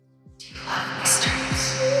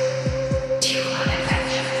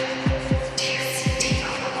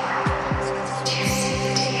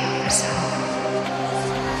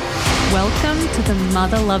to the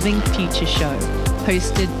Mother Loving Future Show,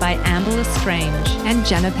 hosted by Amber Lestrange and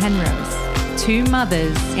Jenna Penrose, two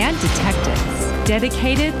mothers and detectives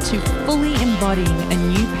dedicated to fully embodying a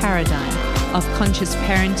new paradigm of conscious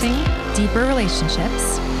parenting, deeper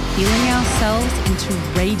relationships, healing ourselves into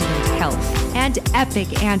radiant health, and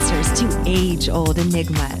epic answers to age-old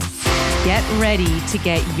enigmas. Get ready to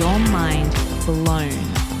get your mind blown.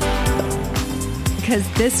 Because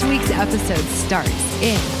this week's episode starts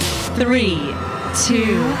in 3,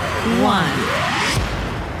 2, 1.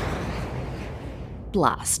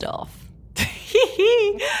 Blast off.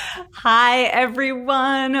 Hi,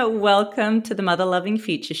 everyone. Welcome to the Mother Loving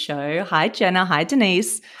Future Show. Hi, Jenna. Hi,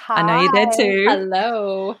 Denise. Hi. I know you're there too.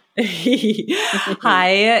 Hello.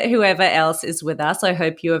 Hi, whoever else is with us. I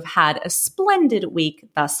hope you have had a splendid week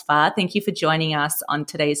thus far. Thank you for joining us on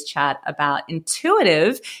today's chat about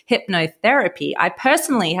intuitive hypnotherapy. I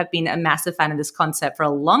personally have been a massive fan of this concept for a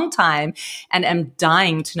long time and am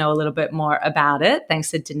dying to know a little bit more about it.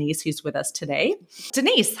 Thanks to Denise, who's with us today.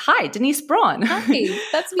 Denise, hi, Denise Braun. Hi,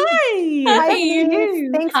 that's me. Hi. Hi, Denise.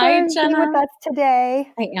 Thanks Hi, for being Jenna. with us today.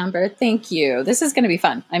 Hi, Amber. Thank you. This is going to be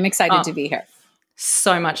fun. I'm excited to be here.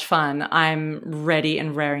 So much fun. I'm ready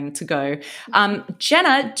and raring to go.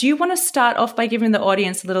 Jenna, do you want to start off by giving the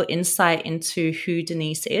audience a little insight into who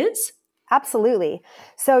Denise is? Absolutely.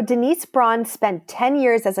 So Denise Braun spent 10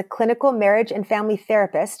 years as a clinical marriage and family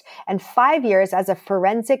therapist and 5 years as a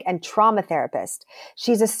forensic and trauma therapist.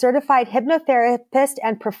 She's a certified hypnotherapist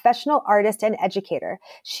and professional artist and educator.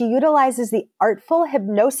 She utilizes the artful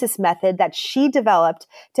hypnosis method that she developed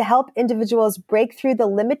to help individuals break through the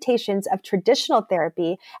limitations of traditional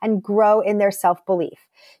therapy and grow in their self-belief.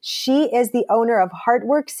 She is the owner of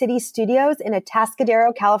Heartwork City Studios in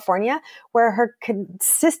Atascadero, California, where her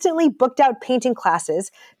consistently booked out painting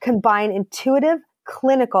classes combine intuitive,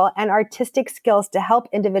 clinical, and artistic skills to help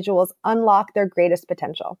individuals unlock their greatest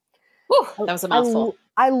potential. Whew, that was a mouthful.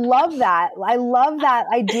 I love that. I love that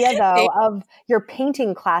idea, though, of your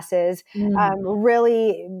painting classes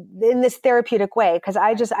really in this therapeutic way, because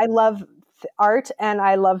I love art and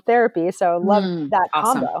I love therapy, so love that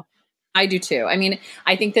awesome. combo. I do too. I mean,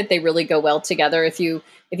 I think that they really go well together. If you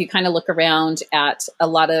kind of look around at a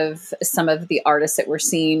lot of some of the artists that we're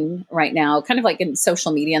seeing right now, kind of like in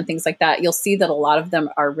social media and things like that, you'll see that a lot of them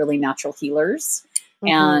are really natural healers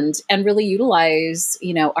and really utilize,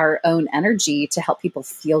 our own energy to help people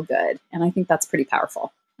feel good. And I think that's pretty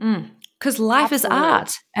powerful. Because life is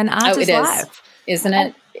art and art is life. Isn't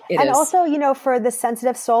it? And also, for the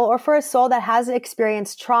sensitive soul or for a soul that has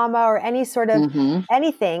experienced trauma or any sort of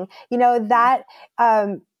anything, that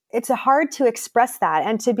it's hard to express that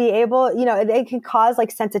and to be able, it can cause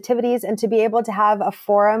like sensitivities, and to be able to have a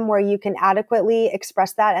forum where you can adequately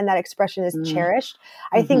express that and that expression is cherished.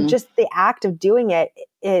 I think just the act of doing it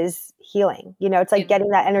is healing. It's like getting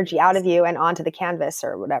that energy out of you and onto the canvas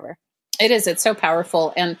or whatever. It is. It's so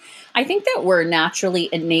powerful. And I think that we're naturally,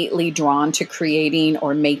 innately drawn to creating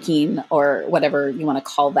or making or whatever you want to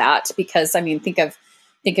call that. Because, I mean, think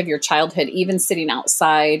of your childhood, even sitting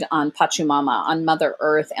outside on Pachamama, on Mother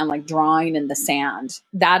Earth, and like drawing in the sand.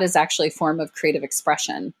 That is actually a form of creative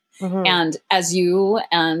expression. And as you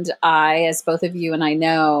and I, as both of you and I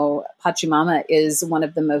know, Pachamama is one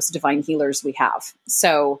of the most divine healers we have.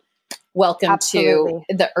 So welcome to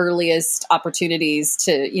the earliest opportunities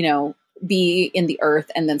to, be in the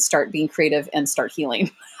earth and then start being creative and start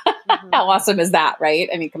healing. How awesome is that, right?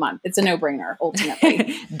 I mean, come on. It's a no-brainer,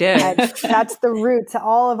 ultimately. That's the root to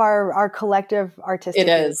all of our collective artistic. It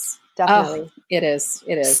is. Definitely. Oh, it is.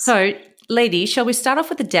 It is. So, ladies, shall we start off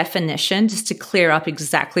with the definition just to clear up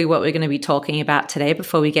exactly what we're going to be talking about today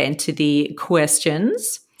before we get into the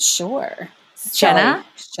questions? Sure. Jenna?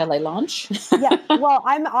 Shall I launch? Yeah. Well,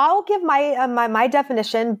 I'll give my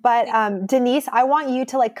definition, but Denise, I want you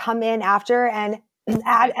to come in after and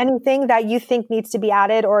add anything that you think needs to be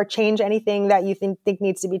added or change anything that you think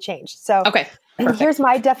needs to be changed. So okay. Here's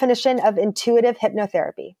my definition of intuitive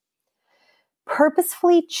hypnotherapy.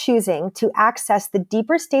 Purposefully choosing to access the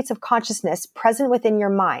deeper states of consciousness present within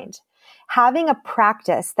your mind. Having a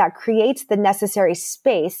practice that creates the necessary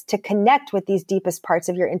space to connect with these deepest parts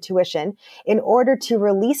of your intuition in order to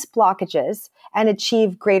release blockages and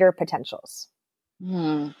achieve greater potentials.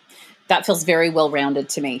 That feels very well-rounded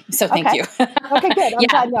to me. So thank you. Okay, good. I'm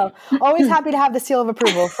glad. No, always happy to have the seal of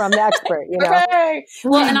approval from the expert, Okay.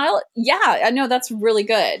 Well, and I know that's really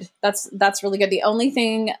good. That's really good. The only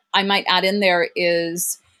thing I might add in there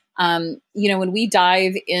is, when we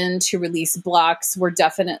dive into release blocks, we're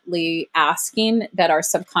definitely asking that our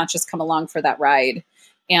subconscious come along for that ride.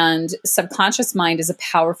 And subconscious mind is a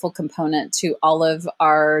powerful component to all of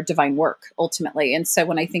our divine work, ultimately. And so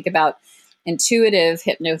when I think about intuitive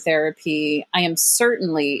hypnotherapy, I am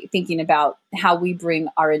certainly thinking about how we bring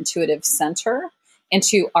our intuitive center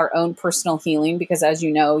into our own personal healing, because as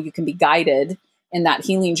you know, you can be guided in that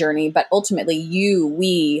healing journey, but ultimately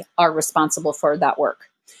we are responsible for that work.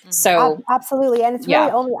 So absolutely. And it's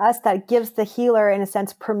really only us that gives the healer, in a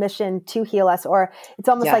sense, permission to heal us, or it's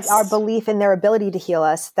almost like our belief in their ability to heal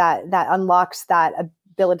us that unlocks that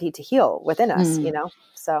ability to heal within us,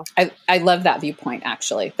 So I love that viewpoint,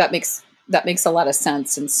 actually. That makes a lot of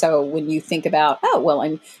sense. And so when you think about,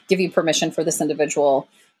 I'm giving permission for this individual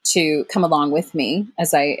to come along with me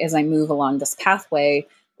as I move along this pathway,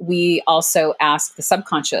 we also ask the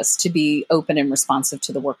subconscious to be open and responsive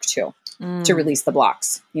to the work too, to release the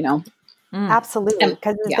blocks, Absolutely.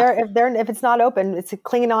 Because if it's not open, it's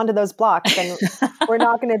clinging on to those blocks, and we're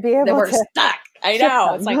not going to be able then we're to stuck. I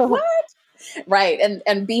know. It's like, what? Right.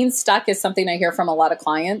 And being stuck is something I hear from a lot of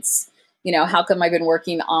clients. How come I've been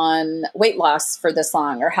working on weight loss for this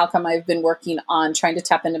long? Or how come I've been working on trying to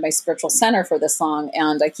tap into my spiritual center for this long,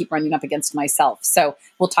 and I keep running up against myself? So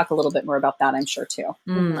we'll talk a little bit more about that, I'm sure, too.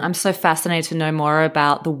 I'm so fascinated to know more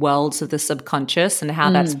about the worlds of the subconscious and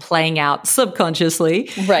how that's playing out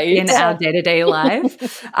subconsciously in our day-to-day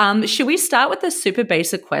life. Should we start with a super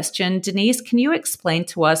basic question? Denise, can you explain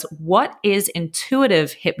to us what is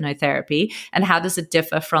intuitive hypnotherapy and how does it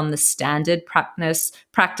differ from the standard practice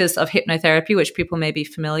of hypnotherapy, which people may be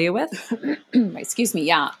familiar with? Excuse me.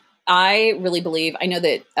 Yeah. I really believe, I know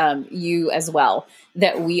that you as well,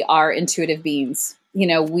 that we are intuitive beings.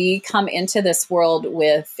 We come into this world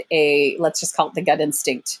with let's just call it the gut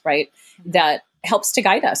instinct, right? That helps to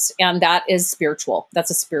guide us. And that is spiritual. That's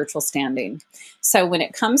a spiritual standing. So when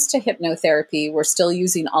it comes to hypnotherapy, we're still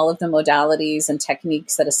using all of the modalities and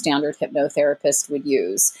techniques that a standard hypnotherapist would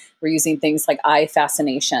use. We're using things like eye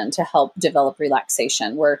fascination to help develop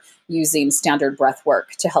relaxation. We're using standard breath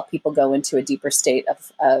work to help people go into a deeper state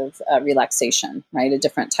of relaxation, right? A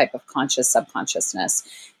different type of conscious subconsciousness.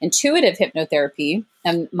 Intuitive hypnotherapy,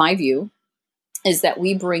 and my view, is that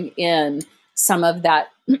we bring in some of that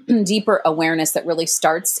deeper awareness that really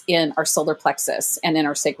starts in our solar plexus and in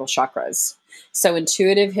our sacral chakras. So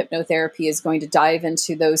intuitive hypnotherapy is going to dive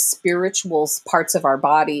into those spiritual parts of our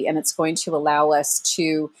body, and it's going to allow us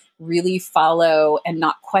to really follow and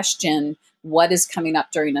not question what is coming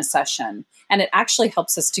up during a session. And it actually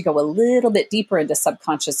helps us to go a little bit deeper into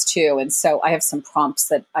subconscious too. And so I have some prompts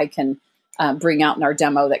that I can bring out in our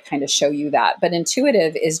demo that kind of show you that. But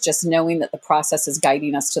intuitive is just knowing that the process is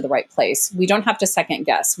guiding us to the right place. We don't have to second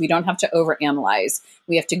guess. We don't have to overanalyze.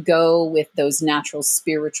 We have to go with those natural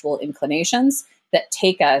spiritual inclinations that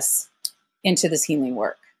take us into this healing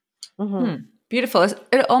work. Mm-hmm. Beautiful.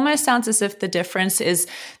 It almost sounds as if the difference is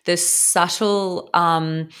this subtle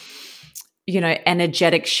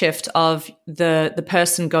energetic shift of the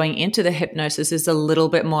person going into the hypnosis is a little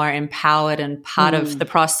bit more empowered and part of the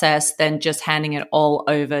process than just handing it all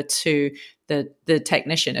over to the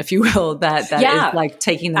technician, if you will, that is like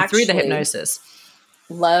taking them through the hypnosis.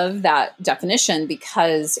 Love that definition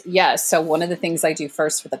because, so one of the things I do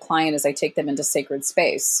first with a client is I take them into sacred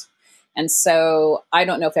space. And so I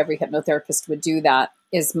don't know if every hypnotherapist would do that.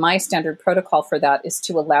 Is my standard protocol for that is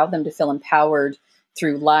to allow them to feel empowered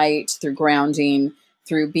through light, through grounding,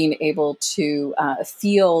 through being able to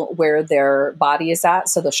feel where their body is at.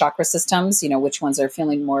 So the chakra systems, which ones are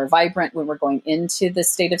feeling more vibrant when we're going into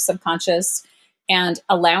this state of subconscious, and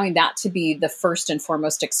allowing that to be the first and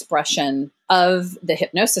foremost expression of the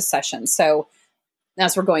hypnosis session. So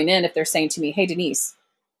as we're going in, if they're saying to me, hey, Denise,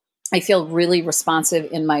 I feel really responsive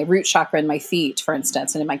in my root chakra in my feet, for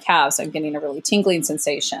instance, and in my calves, I'm getting a really tingling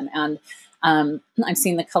sensation. And I'm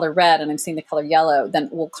seeing the color red and I'm seeing the color yellow, then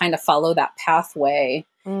we'll kind of follow that pathway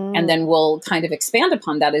and then we'll kind of expand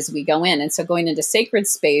upon that as we go in. And so going into sacred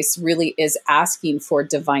space really is asking for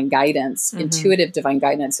divine guidance, intuitive divine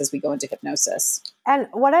guidance as we go into hypnosis. And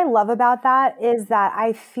what I love about that is that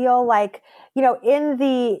I feel like, in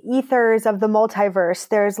the ethers of the multiverse,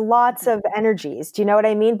 there's lots of energies. Do you know what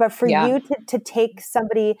I mean? But for you to take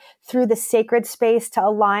somebody through the sacred space to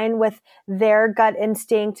align with their gut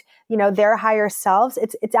instinct, their higher selves,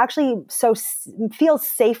 it's actually feels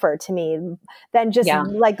safer to me than just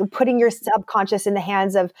like putting your subconscious in the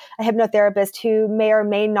hands of a hypnotherapist who may or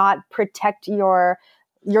may not protect your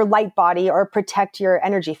light body or protect your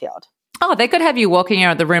energy field. Oh, they could have you walking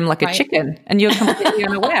around the room like a chicken and you're completely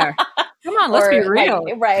unaware. Come on, let's be real.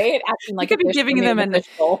 Like, right? Acting like you could be giving them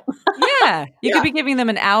you could be giving them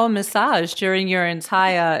an hour massage during your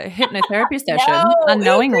entire hypnotherapy session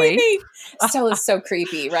unknowingly. So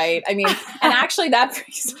creepy, right? I mean, and actually that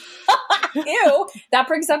brings that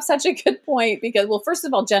brings up such a good point because, well, first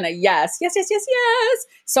of all, Jenna, yes.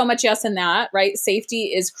 So much yes in that, right?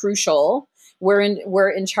 Safety is crucial. We're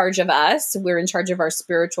in charge of us. We're in charge of our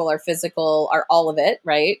spiritual, our physical, our all of it,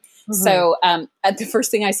 right? Mm-hmm. So the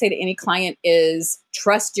first thing I say to any client is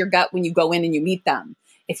trust your gut when you go in and you meet them.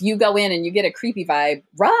 If you go in and you get a creepy vibe,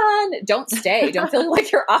 run, don't stay. Don't feel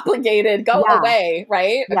like you're obligated. Go away,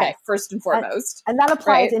 right? Yes. Okay, first and foremost. And that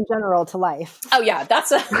applies in general to life. Oh yeah,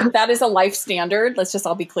 that is a life standard. Let's just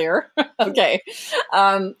all be clear. Okay.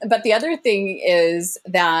 But the other thing is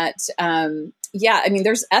that, I mean,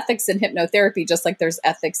 there's ethics in hypnotherapy, just like there's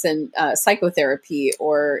ethics in psychotherapy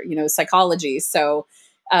or, psychology. So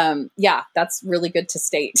that's really good to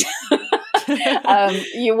state.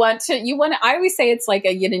 You want to, I always say it's like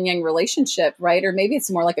a yin and yang relationship, right? Or maybe it's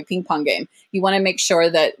more like a ping pong game. You want to make sure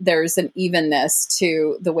that there's an evenness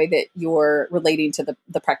to the way that you're relating to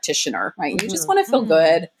the practitioner, right? You just want to feel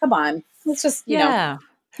good. Come on. Let's just,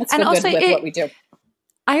 let's feel good with what we do.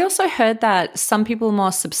 I also heard that some people are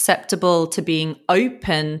more susceptible to being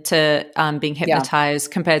open to being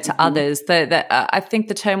hypnotized compared to others. I think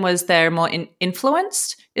the term was they're more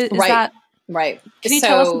influenced. Is that right? Can you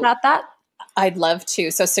tell us about that? I'd love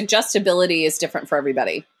to. So suggestibility is different for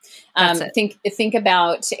everybody. Think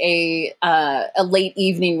about a late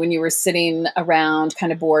evening when you were sitting around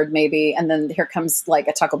kind of bored maybe, and then here comes like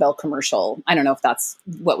a Taco Bell commercial. I don't know if that's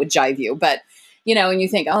what would jive you, but and you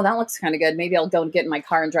think, oh, that looks kind of good. Maybe I'll go and get in my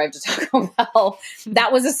car and drive to Taco Bell.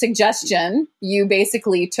 That was a suggestion. You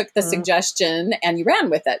basically took the suggestion and you ran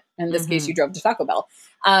with it. In this case, you drove to Taco Bell.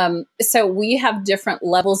 So we have different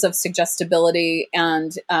levels of suggestibility,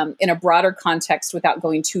 and in a broader context, without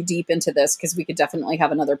going too deep into this, because we could definitely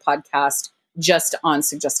have another podcast just on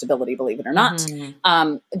suggestibility, believe it or not.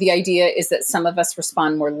 The idea is that some of us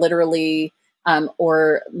respond more literally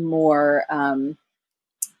or more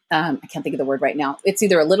I can't think of the word right now. It's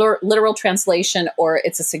either a literal translation or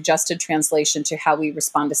it's a suggested translation to how we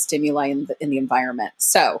respond to stimuli in the environment.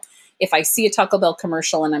 So if I see a Taco Bell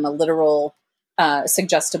commercial and I'm a literal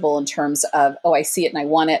suggestible in terms of, oh, I see it and I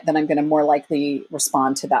want it, then I'm going to more likely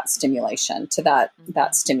respond to that stimulation, to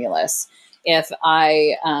that stimulus. If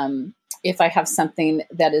I have something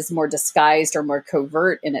that is more disguised or more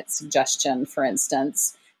covert in its suggestion, for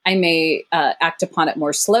instance, I may act upon it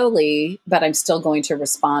more slowly, but I'm still going to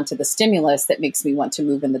respond to the stimulus that makes me want to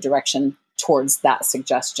move in the direction towards that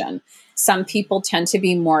suggestion. Some people tend to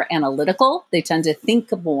be more analytical. They tend to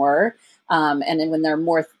think more. And then when they're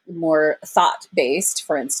more thought-based,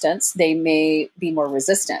 for instance, they may be more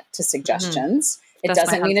resistant to suggestions. It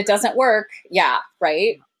doesn't mean it doesn't work. Yeah,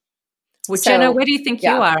 right? Well, Jenna, where do you think you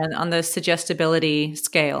are on the suggestibility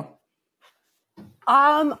scale?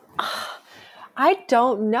 I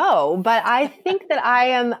don't know, but I think that I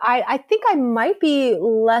am, I think I might be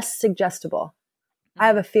less suggestible. I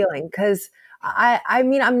have a feeling because I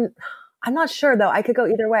mean, I'm not sure though. I could go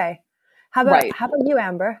either way. How about you,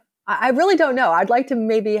 Amber? I really don't know. I'd like to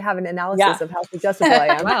maybe have an analysis of how suggestible I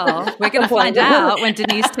am. Well, we're going to find out when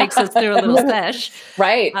Denise takes us through a little sesh.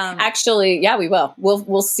 Right. Actually, we will.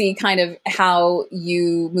 We'll see kind of how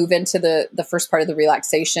you move into the first part of the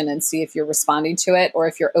relaxation and see if you're responding to it or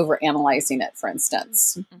if you're overanalyzing it, for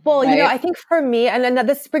instance. Well, I think for me, and then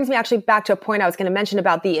this brings me actually back to a point I was going to mention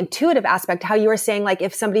about the intuitive aspect, how you were saying, like,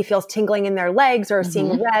 if somebody feels tingling in their legs or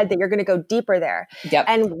seeing red, that you're going to go deeper there. Yep.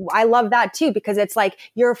 And I love that too, because it's like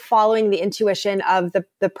you're following the intuition of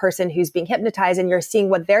the person who's being hypnotized and you're seeing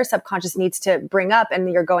what their subconscious needs to bring up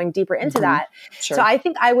and you're going deeper into that. Sure. So I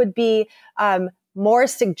think I would be more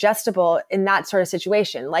suggestible in that sort of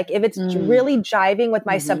situation. Like if it's really jiving with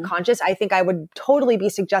my subconscious, I think I would totally be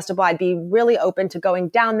suggestible. I'd be really open to going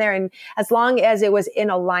down there. And as long as it was in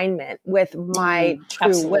alignment with my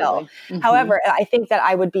true will. However, I think that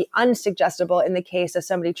I would be unsuggestible in the case of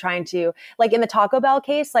somebody trying to, like in the Taco Bell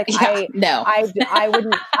case, like I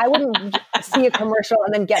wouldn't see a commercial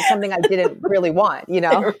and then get something I didn't really want,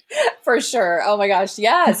 For sure. Oh my gosh.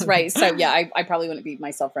 Yes. Right. So I probably wouldn't be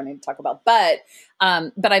myself running to Taco Bell, but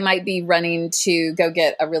I might be running to go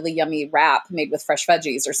get a really yummy wrap made with fresh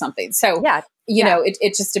veggies or something. So,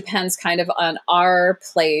 it just depends kind of on our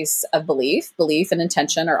place of belief. Belief and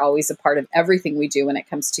intention are always a part of everything we do when it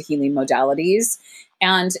comes to healing modalities.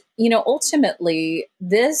 And, ultimately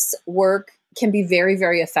this work can be very,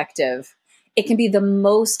 very effective. It can be the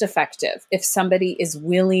most effective if somebody is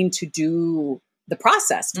willing to do the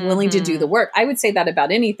process, willing to do the work. I would say that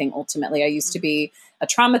about anything. Ultimately, I used to be a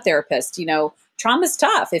trauma therapist. Trauma's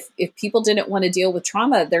tough. If people didn't want to deal with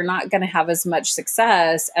trauma, they're not going to have as much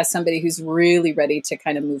success as somebody who's really ready to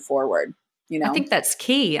kind of move forward. I think that's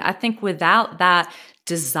key. I think without that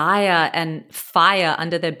desire and fire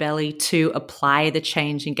under their belly to apply the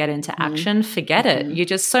change and get into action, forget it. You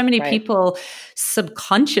just, so many people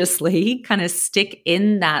subconsciously kind of stick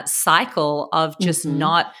in that cycle of just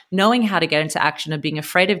not knowing how to get into action, or being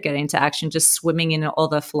afraid of getting into action, just swimming in all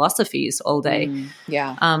the philosophies all day.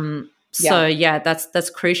 That's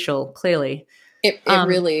crucial, clearly. It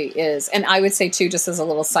really is. And I would say too, just as a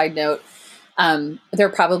little side note, there are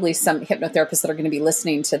probably some hypnotherapists that are going to be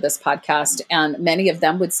listening to this podcast, and many of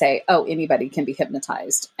them would say, oh, anybody can be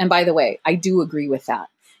hypnotized. And by the way, I do agree with that.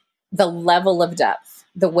 The level of depth,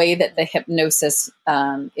 the way that the hypnosis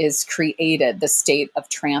is created, the state of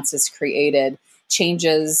trance is created,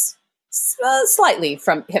 changes slightly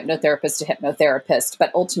from hypnotherapist to hypnotherapist,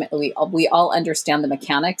 but ultimately we all understand the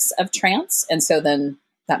mechanics of trance. And so then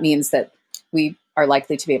that means that we are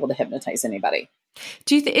likely to be able to hypnotize anybody.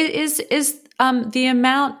 Do you is the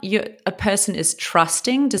amount a person is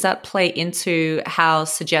trusting, does that play into how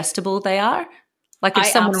suggestible they are? Like if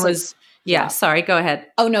someone was, sorry, go ahead.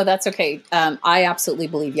 Oh no, that's okay. I absolutely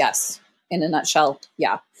believe yes. In a nutshell,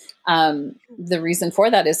 yeah. The reason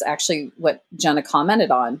for that is actually what Jenna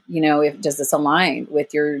commented on. Does this align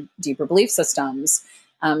with your deeper belief systems?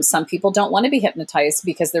 Some people don't want to be hypnotized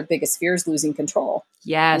because their biggest fear is losing control.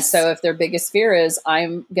 Yes. And so if their biggest fear is,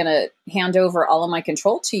 I'm going to hand over all of my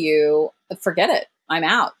control to you, forget it. I'm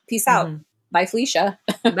out. Peace out. Bye, Felicia.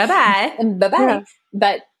 Bye-bye. Bye-bye. Yeah.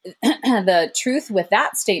 But the truth with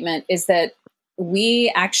that statement is that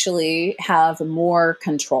we actually have more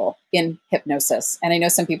control in hypnosis. And I know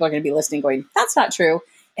some people are going to be listening going, that's not true.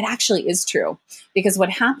 It actually is true. Because what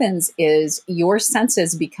happens is your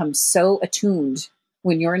senses become so attuned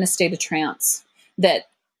when you're in a state of trance that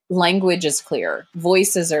language is clear,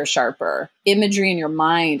 voices are sharper, imagery in your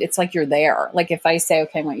mind, it's like you're there. Like if I say,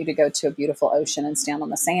 okay, I want you to go to a beautiful ocean and stand on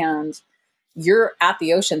the sand, you're at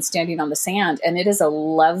the ocean standing on the sand, and it is a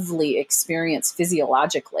lovely experience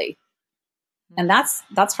physiologically. And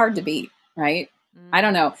that's hard to beat, right? I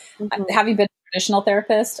don't know. Having been a traditional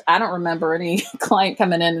therapist, I don't remember any client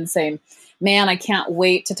coming in and saying, man, I can't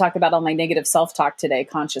wait to talk about all my negative self-talk today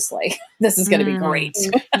consciously. This is going to be great.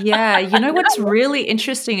 Yeah. What's really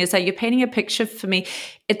interesting is that you're painting a picture for me.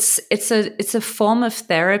 It's a form of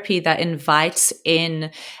therapy that invites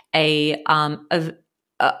in often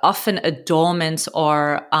a dormant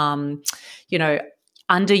or,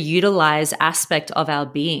 underutilized aspect of our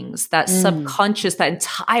beings, that subconscious, that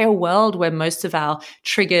entire world where most of our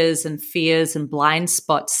triggers and fears and blind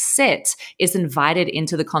spots sit is invited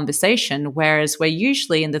into the conversation. Whereas we're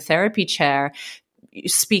usually in the therapy chair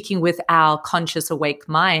speaking with our conscious awake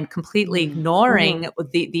mind, completely ignoring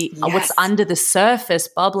the what's under the surface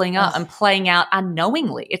bubbling up and playing out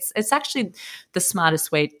unknowingly. It's actually the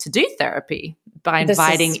smartest way to do therapy, by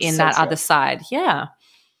inviting in that other side. Yeah.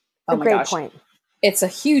 Oh my gosh. Point. It's a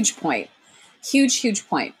huge point. Huge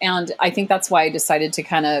point. And I think that's why I decided to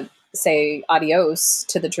kind of say adios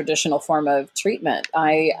to the traditional form of treatment.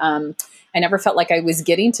 I never felt like I was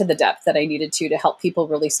getting to the depth that I needed to help people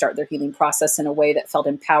really start their healing process in a way that felt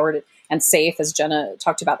empowered and safe, as Jenna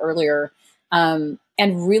talked about earlier, and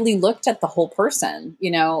really looked at the whole person.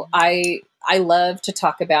 I love to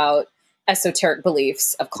talk about esoteric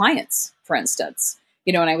beliefs of clients, for instance.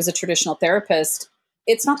 When I was a traditional therapist,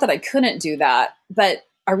 it's not that I couldn't do that, but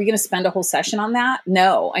are we going to spend a whole session on that?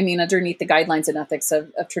 No. I mean, underneath the guidelines and ethics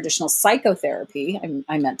of traditional psychotherapy,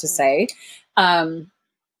 I meant to say,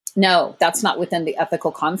 no, that's not within the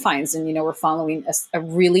ethical confines. And, we're following a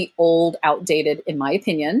really old, outdated, in my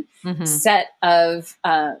opinion, set of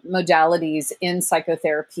modalities in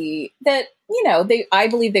psychotherapy that, I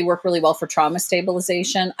believe they work really well for trauma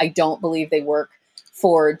stabilization. I don't believe they work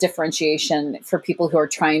for differentiation for people who are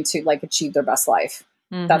trying to achieve their best life.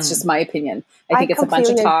 That's just my opinion. I think it's a bunch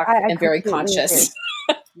of talk and very conscious.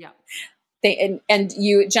 Yeah. And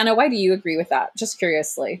you, Jenna, why do you agree with that? Just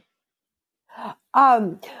curiously.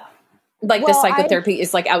 The psychotherapy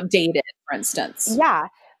is outdated, for instance. Yeah.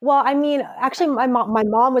 Well, I mean, actually my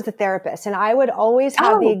mom was a therapist, and I would always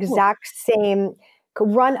have the exact same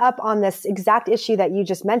run up on this exact issue that you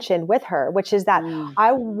just mentioned with her, which is that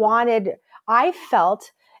I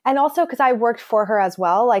felt, and also because I worked for her as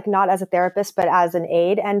well, not as a therapist, but as an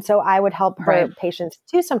aide. And so I would help her patients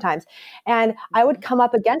too sometimes. And I would come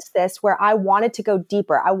up against this where I wanted to go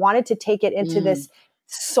deeper. I wanted to take it into this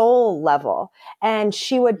soul level. And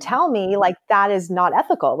she would tell me like, that is not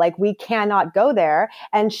ethical. Like we cannot go there.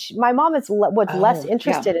 And my mom was less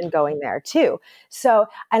interested in going there too. So,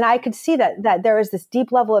 and I could see that there was this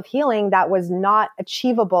deep level of healing that was not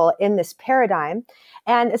achievable in this paradigm.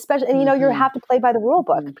 And especially, and you have to play by the rule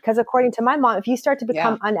book, because according to my mom, if you start to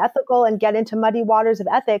become unethical and get into muddy waters of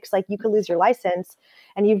ethics, like you could lose your license,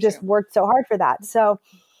 and you've just worked so hard for that. So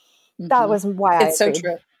that was why it's so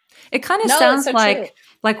true. It kind of sounds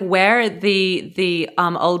like where the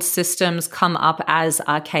old systems come up as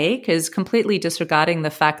archaic is completely disregarding the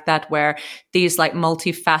fact that we're these like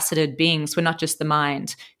multifaceted beings. We're not just the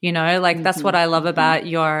mind, like that's what I love about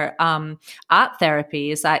your art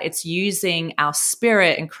therapy, is that it's using our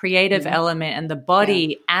spirit and creative element and the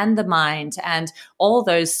body and the mind and all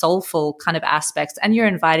those soulful kind of aspects. And you're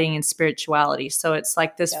inviting in spirituality. So it's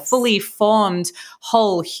like this fully formed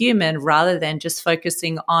whole human, rather than just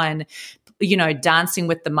focusing on dancing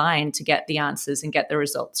with the mind to get the answers and get the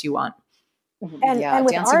results you want. And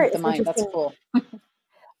with dancing art, with the mind, that's cool.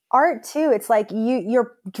 Art too, it's like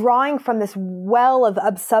you're drawing from this well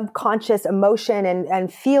of subconscious emotion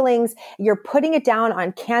and feelings. You're putting it down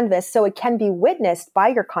on canvas so it can be witnessed by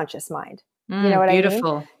your conscious mind. You know what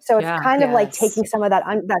beautiful. I mean? So it's kind of like taking some of that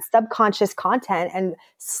subconscious content and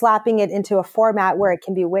slapping it into a format where it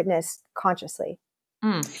can be witnessed consciously.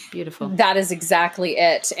 Beautiful. That is exactly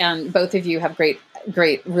it. And both of you have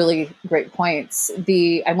really great points.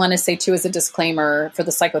 I want to say too, as a disclaimer for the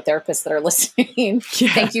psychotherapists that are listening,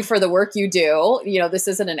 thank you for the work you do. This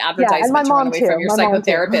isn't an advertisement to run away from your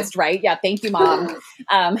psychotherapist, right? Yeah. Thank you, Mom.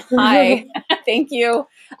 Hi. Thank you.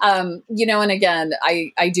 And again,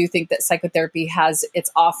 I do think that psychotherapy has its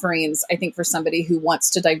offerings. I think for somebody who wants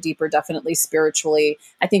to dive deeper, definitely spiritually,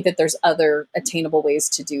 I think that there's other attainable ways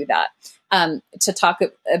to do that. To talk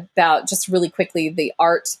about just really quickly the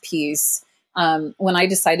art piece, when I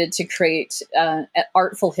decided to create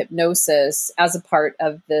artful hypnosis as a part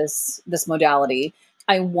of this modality,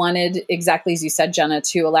 I wanted, exactly as you said, Jenna,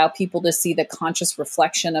 to allow people to see the conscious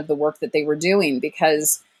reflection of the work that they were doing,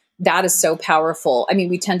 because that is so powerful. I mean,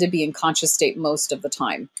 we tend to be in conscious state most of the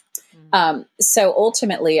time. So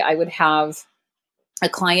ultimately, I would have a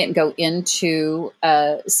client go into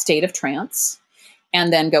a state of trance,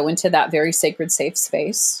 and then go into that very sacred, safe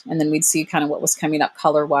space. And then we'd see kind of what was coming up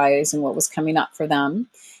color-wise and what was coming up for them.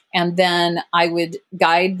 And then I would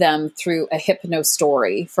guide them through a hypno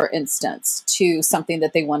story, for instance, to something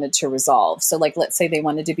that they wanted to resolve. So like, let's say they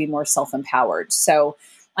wanted to be more self-empowered. So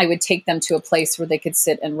I would take them to a place where they could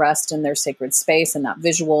sit and rest in their sacred space, and that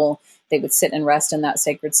visual, they would sit and rest in that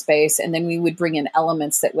sacred space. And then we would bring in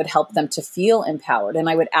elements that would help them to feel empowered. And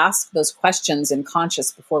I would ask those questions in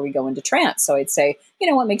conscious before we go into trance. So I'd say,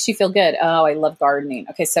 what makes you feel good? Oh, I love gardening.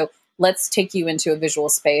 Okay, so let's take you into a visual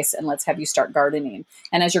space and let's have you start gardening.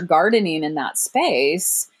 And as you're gardening in that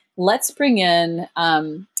space, let's bring in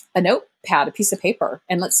a notepad, a piece of paper,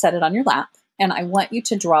 and let's set it on your lap. And I want you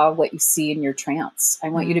to draw what you see in your trance. I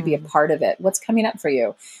want you to be a part of it. What's coming up for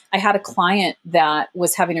you? I had a client that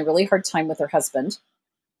was having a really hard time with her husband,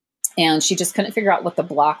 and she just couldn't figure out what the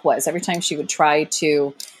block was. Every time she would try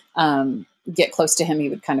to get close to him, he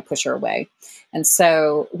would kind of push her away. And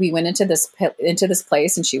so we went into this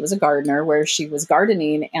place, and she was a gardener where she was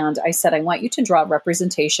gardening. And I said, I want you to draw a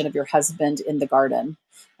representation of your husband in the garden.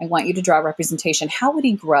 I want you to draw a representation. How would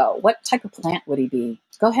he grow? What type of plant would he be?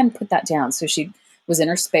 Go ahead and put that down. So she was in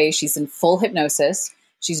her space. She's in full hypnosis.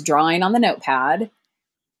 She's drawing on the notepad.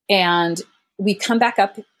 And we come back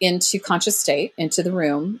up into conscious state, into the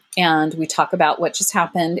room, and we talk about what just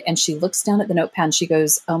happened. And she looks down at the notepad and she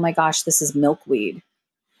goes, oh my gosh, this is milkweed.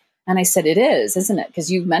 And I said, it is, isn't it?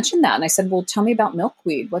 Because you mentioned that. And I said, well, tell me about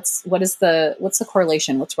milkweed. What's the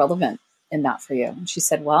correlation? What's relevant in that for you? And she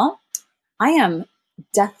said, well, I am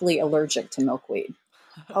deathly allergic to milkweed.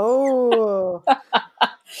 Oh, that's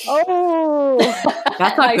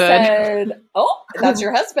not good. I said, oh, that's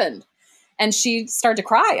your husband. And she started to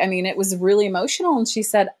cry. I mean, it was really emotional. And she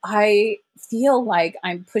said, I feel like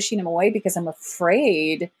I'm pushing him away because I'm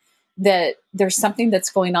afraid that there's something that's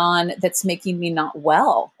going on that's making me not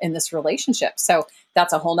well in this relationship. So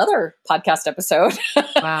that's a whole nother podcast episode.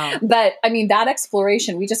 Wow. But I mean, that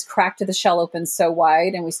exploration, we just cracked the shell open so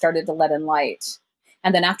wide and we started to let in light.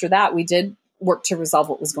 And then after that, we did work to resolve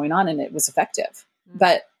what was going on, and it was effective.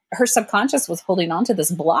 But her subconscious was holding on to this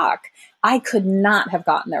block. I could not have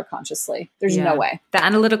gotten there consciously. There's no way. The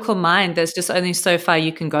analytical mind, there's just only so far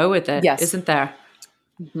you can go with it, isn't there?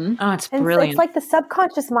 Mm-hmm. Oh, it's And brilliant. it's like the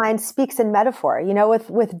subconscious mind speaks in metaphor,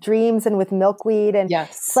 with dreams and with milkweed. And Yes.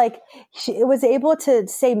 it's like it was able to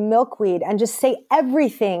say milkweed and just say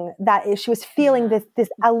everything that she was feeling, this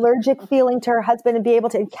allergic feeling to her husband, and be able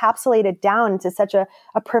to encapsulate it down into such a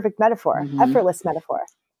perfect metaphor, effortless metaphor.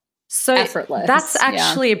 So Effortless. that's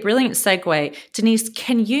actually a brilliant segue. Denise,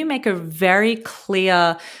 can you make a very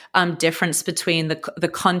clear difference between the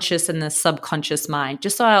conscious and the subconscious mind,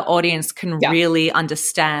 just so our audience can really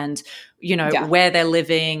understand, where they're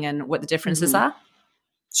living and what the differences are?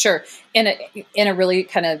 Sure. In a really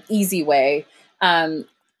kind of easy way,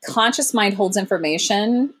 conscious mind holds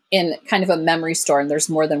information in kind of a memory store, and there's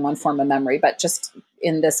more than one form of memory, but just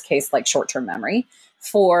in this case, like short-term memory,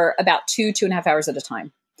 for about 2.5 hours at a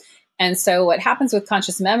time. And so what happens with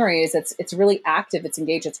conscious memory is it's really active, it's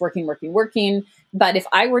engaged, it's working. But if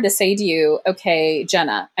I were to say to you, okay,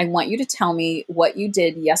 Jenna, I want you to tell me what you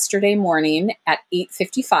did yesterday morning at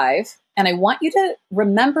 8:55, and I want you to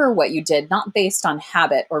remember what you did, not based on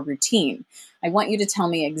habit or routine. I want you to tell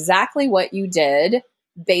me exactly what you did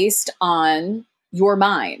based on your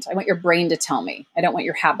mind. I want your brain to tell me. I don't want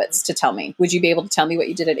your habits to tell me. Would you be able to tell me what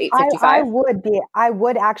you did at 8:55? I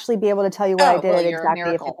would actually be able to tell you what I did at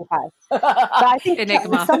exactly 8:55. But I think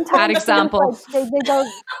Enigma. sometimes Bad example. they go,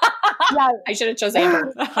 I should have chosen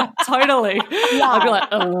Amber. Totally. I'd be like,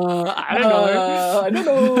 I don't know. I don't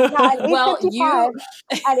know.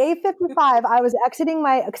 At 8:55, I was exiting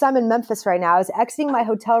because I'm in Memphis right now. I was exiting my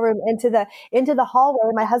hotel room into the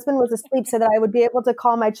hallway. My husband was asleep, so that I would be able to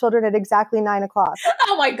call my children at exactly 9:00.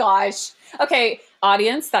 Oh my gosh. Okay,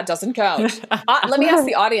 audience, that doesn't count. Let me ask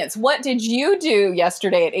the audience, what did you do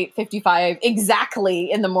yesterday at 8:55 exactly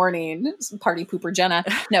in the morning? Party pooper Jenna.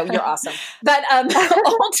 No, you're awesome. But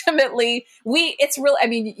ultimately,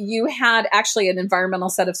 you had actually an environmental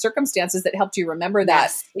set of circumstances that helped you remember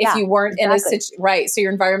that. If you weren't in a situation, right. So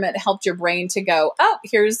your environment helped your brain to go, oh,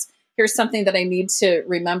 here's something that I need to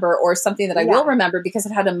remember, or something that I will remember because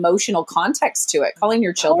it had emotional context to it. Calling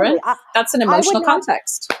your children, that's an emotional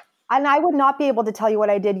context. And I would not be able to tell you what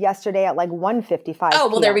I did yesterday at like 1:55. Oh,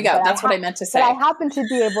 well, there we go. That's what I meant to say. But I happen to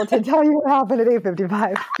be able to tell you what happened at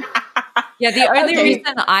 8:55. Yeah, the only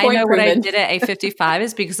reason I know what I did at 8:55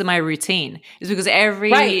 is because of my routine. Is because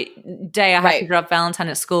every day I have to drop Valentine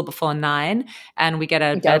at school before 9, and we get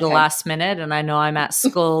out of bed last minute, and I know I'm at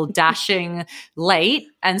school dashing late,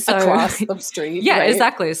 and so across the street. Yeah,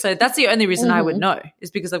 exactly. So that's the only reason I would know,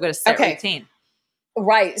 is because I've got a set routine.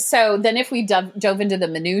 Right. So then if we dove into the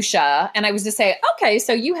minutia, and I was to say, okay,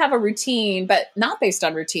 so you have a routine, but not based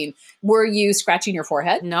on routine. Were you scratching your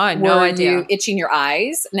forehead? No idea. Were you itching your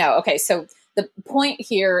eyes? No. Okay. So the point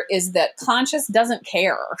here is that conscious doesn't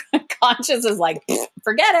care. Conscious is like,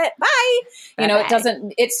 forget it. Bye.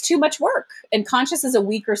 It's too much work. And conscious is a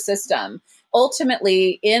weaker system.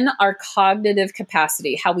 Ultimately, in our cognitive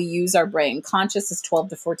capacity, how we use our brain, conscious is 12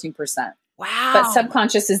 to 14%. Wow. But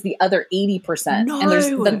subconscious is the other 80%. No. And there's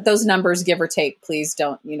those numbers, give or take. Please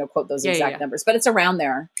don't, quote those exact numbers, but it's around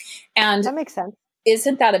there. And that makes sense.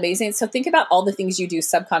 Isn't that amazing? So think about all the things you do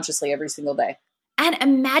subconsciously every single day. And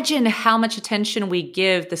imagine how much attention we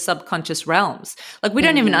give the subconscious realms. Like, we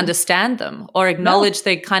don't even understand them or acknowledge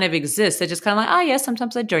they kind of exist. They're just kind of like, oh, yeah,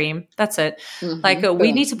 sometimes I dream. That's it. Like,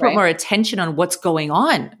 we need to put more attention on what's going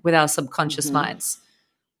on with our subconscious minds.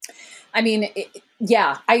 I mean,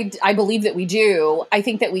 I believe that we do. I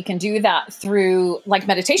think that we can do that through, like,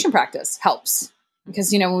 meditation practice helps.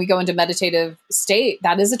 Because, when we go into meditative state,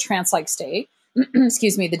 that is a trance-like state.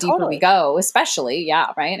 Excuse me, the deeper we go, especially.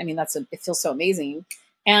 Yeah, right? I mean, it feels so amazing.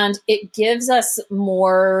 And it gives us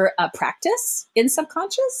more practice in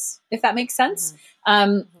subconscious, if that makes sense.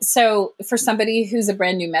 So for somebody who's a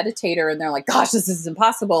brand new meditator and they're like, gosh, this is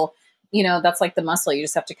impossible, that's like the muscle. You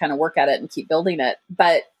just have to kind of work at it and keep building it.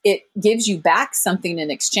 But it gives you back something in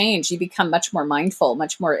exchange. You become much more mindful,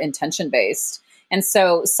 much more intention-based. And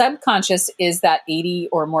so subconscious is that 80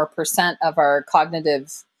 or more % of our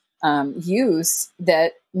cognitive use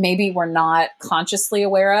that maybe we're not consciously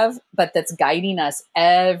aware of, but that's guiding us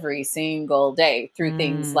every single day through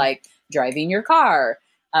things like driving your car,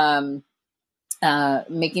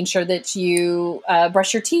 making sure that you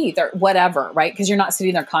brush your teeth or whatever, right? Because you're not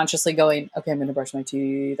sitting there consciously going, okay, I'm going to brush my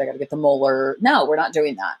teeth. I got to get the molar. No, we're not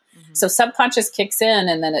doing that. So subconscious kicks in,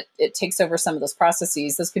 and then it takes over some of those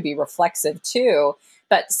processes. Those could be reflexive too,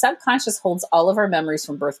 but subconscious holds all of our memories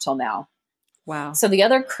from birth till now. Wow. So the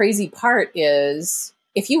other crazy part is,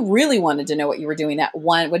 if you really wanted to know what you were doing at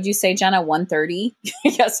what did you say, Jenna, 1:30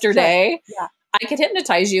 yesterday? Yeah. I could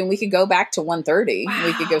hypnotize you and we could go back to 1:30 and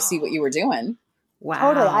we could go see what you were doing.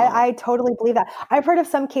 Wow. Totally. I totally believe that. I've heard of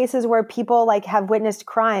some cases where people like have witnessed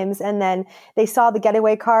crimes and then they saw the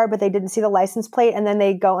getaway car, but they didn't see the license plate. And then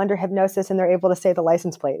they go under hypnosis and they're able to say the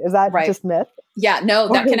license plate. Is that just myth? Yeah, no,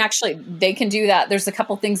 that can actually, they can do that. There's a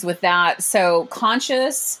couple things with that. So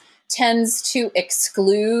conscious tends to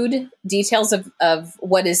exclude details of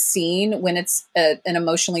what is seen when it's an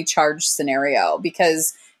emotionally charged scenario,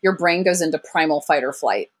 because your brain goes into primal fight or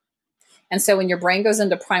flight. And so when your brain goes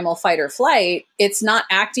into primal fight or flight, it's not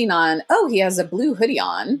acting on, oh, he has a blue hoodie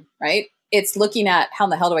on, right? It's looking at, how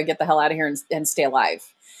in the hell do I get the hell out of here and stay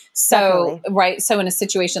alive? So, definitely. Right. So in a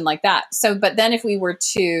situation like that. So, but then if we were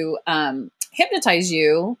to hypnotize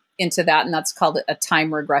you into that, and that's called a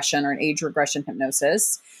time regression or an age regression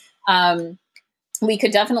hypnosis, we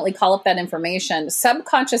could definitely call up that information.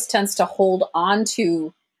 Subconscious tends to hold on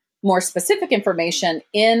to more specific information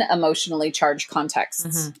in emotionally charged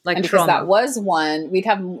contexts. Like and because trauma. that was one, we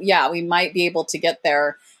might be able to get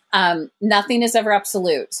there. Nothing is ever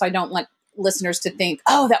absolute. So I don't want listeners to think,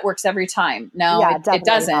 oh, that works every time. No, it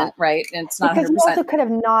doesn't, not. Right? And it's not because 100%. You also could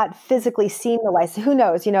have not physically seen the license. Who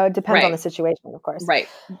knows? It depends on the situation, of course. Right.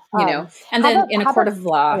 And then in a court of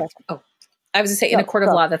law, I was going to say in a court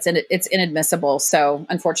of law, it's inadmissible. So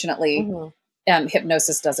unfortunately,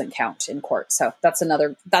 hypnosis doesn't count in court. So that's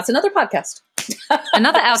another podcast.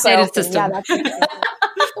 Another outdated system. Yeah,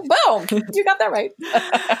 boom, you got that right.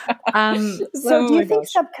 So do you think,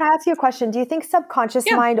 can I ask you a question? Do you think subconscious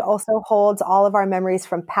mind also holds all of our memories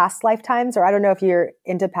from past lifetimes? Or I don't know if you're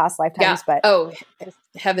into past lifetimes, but. Oh,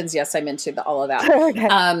 heavens, yes, I'm into all of that.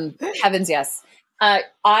 Okay. Heavens, yes.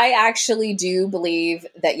 I actually do believe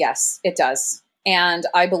that, yes, it does. And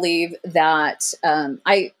I believe that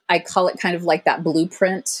I call it kind of like that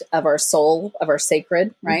blueprint of our soul, of our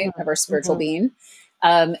sacred, right? Of our spiritual being.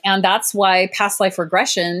 And that's why past life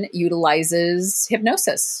regression utilizes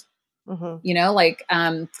hypnosis.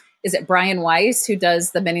 Is it Brian Weiss who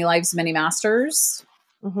does the Many Lives, Many Masters?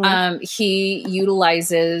 He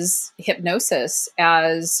utilizes hypnosis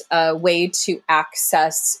as a way to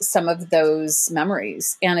access some of those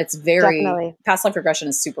memories. And it's past life regression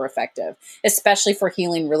is super effective, especially for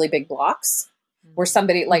healing really big blocks where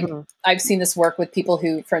somebody I've seen this work with people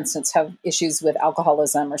who, for instance, have issues with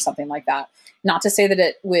alcoholism or something like that. Not to say that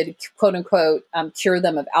it would quote unquote cure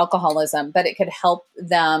them of alcoholism, but it could help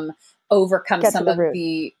them overcome some of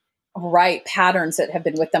the patterns that have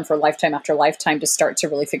been with them for lifetime after lifetime to start to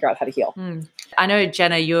really figure out how to heal. I know,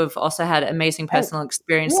 Jenna, you have also had amazing personal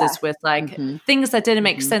experiences with things that didn't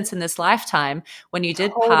make sense in this lifetime when you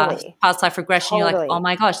did past life regression. You're like, oh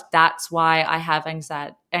my gosh, that's why I have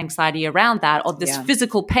anxiety around that, or this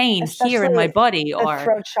physical pain here in my body, or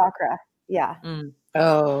throat chakra. Yeah.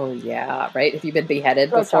 Oh yeah, right. Have you been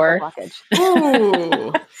beheaded before?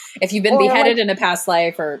 Ooh. If you've been beheaded in a past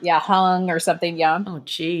life, or hung or something, Oh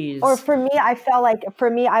geez. Or for me, I felt like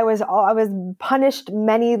I was punished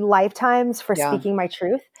many lifetimes for speaking my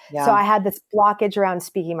truth. Yeah. So I had this blockage around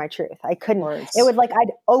speaking my truth. I couldn't. It would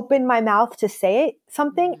I'd open my mouth to say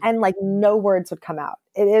something, and no words would come out.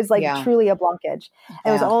 It is truly a blockage.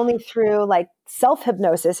 It was only through self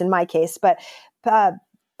hypnosis in my case, but.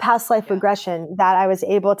 Past life regression that I was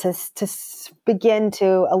able to begin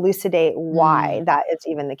to elucidate why that is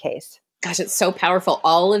even the case. Gosh, it's so powerful.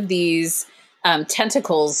 All of these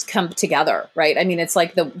tentacles come together, right? I mean, it's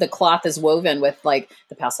like the cloth is woven with the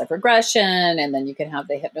past life regression, and then you can have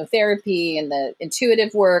the hypnotherapy and the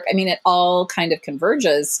intuitive work. I mean, it all kind of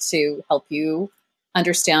converges to help you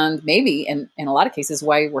understand, maybe in a lot of cases,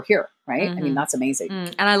 why we're here, right? I mean, that's amazing.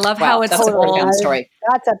 And I love how it's that's a profound story.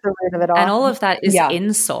 That's at the root of it all. And all of that is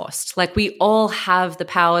insourced. We all have the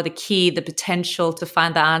power, the key, the potential to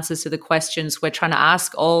find the answers to the questions we're trying to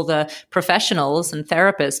ask all the professionals and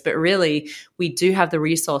therapists, but really we do have the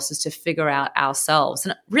resources to figure out ourselves.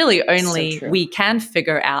 And really only we can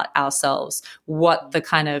figure out ourselves what the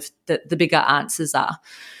kind of the bigger answers are.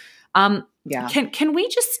 Can we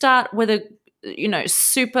just start with a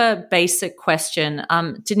super basic question.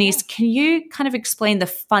 Denise, can you kind of explain the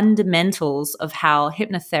fundamentals of how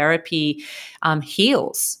hypnotherapy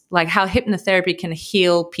heals? How hypnotherapy can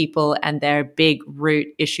heal people and their big root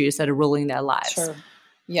issues that are ruling their lives? Sure.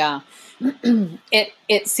 Yeah.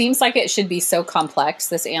 It seems like it should be so complex,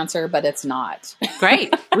 this answer, but it's not.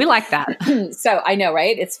 Great. We like that. So I know,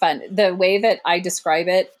 right? It's fun. The way that I describe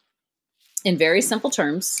it in very simple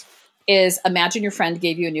terms is, imagine your friend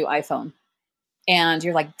gave you a new iPhone. And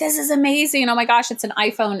you're like, this is amazing. Oh my gosh, it's an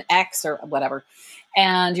iPhone X or whatever.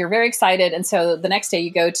 And you're very excited. And so the next day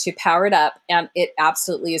you go to power it up and it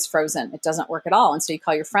absolutely is frozen. It doesn't work at all. And so you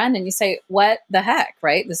call your friend and you say, what the heck,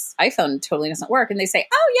 right? This iPhone totally doesn't work. And they say,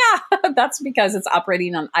 oh yeah, that's because it's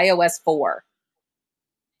operating on iOS 4.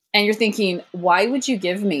 And you're thinking, why would you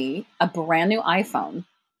give me a brand new iPhone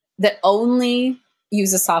that only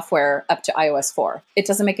uses software up to iOS 4? It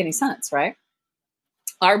doesn't make any sense, right?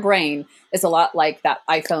 Our brain is a lot like that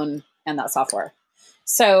iPhone and that software.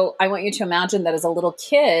 So I want you to imagine that as a little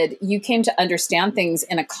kid, you came to understand things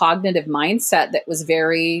in a cognitive mindset that was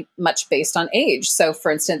very much based on age. So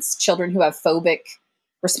for instance, children who have phobic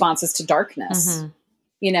responses to darkness,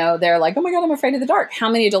 they're like, oh my God, I'm afraid of the dark. How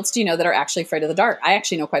many adults do you know that are actually afraid of the dark? I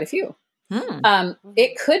actually know quite a few.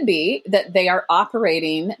 It could be that they are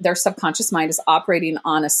operating, their subconscious mind is operating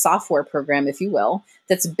on a software program, if you will,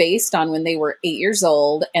 that's based on when they were 8 years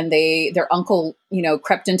old and their uncle,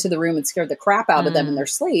 crept into the room and scared the crap out of them in their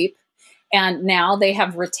sleep. And now they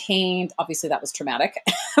have retained, obviously that was traumatic,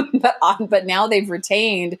 but now they've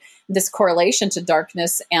retained this correlation to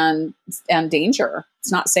darkness and danger.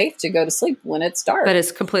 It's not safe to go to sleep when it's dark. But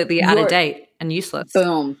it's completely out of date and useless.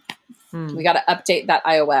 Boom. We got to update that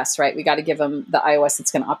iOS, right? We got to give them the iOS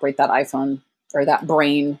that's going to operate that iPhone or that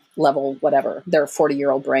brain level, whatever, their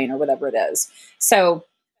 40-year-old brain or whatever it is. So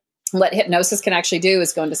what hypnosis can actually do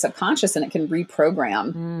is go into subconscious and it can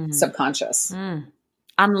reprogram subconscious. Unlock.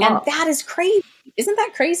 And that is crazy. Isn't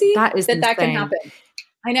that crazy? That is that can happen.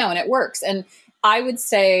 I know. And it works. And I would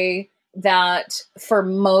say that for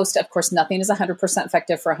most, of course, nothing is 100%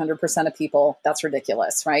 effective for 100% of people. That's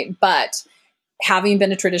ridiculous, right? But having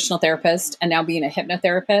been a traditional therapist and now being a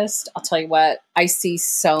hypnotherapist, I'll tell you what, I see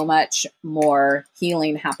so much more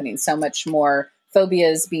healing happening, so much more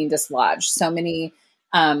phobias being dislodged, so many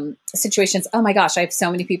situations. Oh my gosh, I have so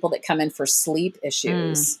many people that come in for sleep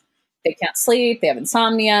issues. They can't sleep, they have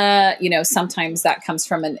insomnia. Sometimes that comes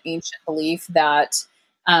from an ancient belief that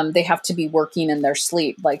they have to be working in their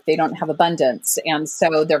sleep, like they don't have abundance. And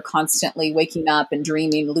so they're constantly waking up and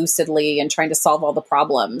dreaming lucidly and trying to solve all the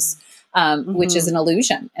problems. Which is an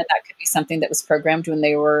illusion. And that could be something that was programmed when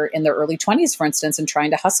they were in their early 20s, for instance, and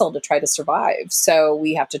trying to hustle to try to survive. So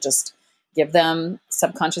we have to just give them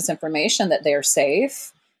subconscious information that they are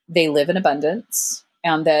safe, they live in abundance,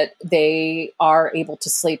 and that they are able to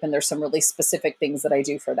sleep. And there's some really specific things that I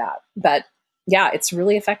do for that. But yeah, it's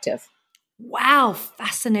really effective. Wow,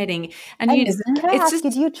 fascinating. And can I ask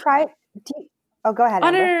you, do you try? Oh, go ahead. Oh,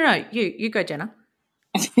 no. You go, Jenna.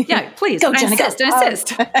 Yeah, please. Go, Jenna,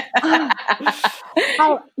 insist.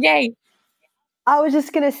 Yay. I was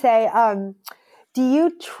just going to say, do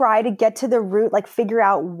you try to get to the root, like figure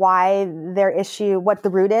out why their issue, what the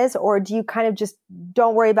root is, or do you kind of just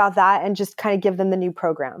don't worry about that and just kind of give them the new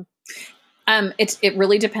program? It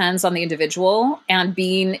really depends on the individual, and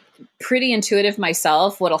being pretty intuitive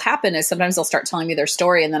myself, what'll happen is sometimes they'll start telling me their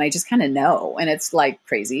story and then I just kind of know, and it's like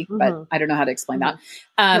crazy, but I don't know how to explain that.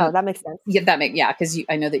 No, that makes sense. Yeah, because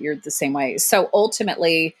I know that you're the same way. So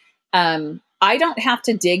ultimately, I don't have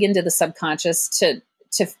to dig into the subconscious to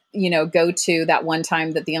go to that one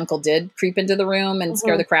time that the uncle did creep into the room and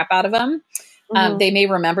scare the crap out of them. They may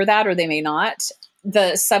remember that or they may not.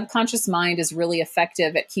 The subconscious mind is really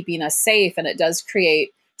effective at keeping us safe, and it does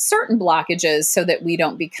create certain blockages so that we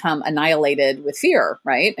don't become annihilated with fear,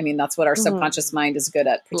 right? I mean, that's what our subconscious mind is good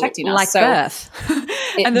at protecting us. Like birth.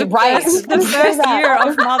 And the first year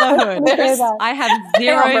of motherhood. I have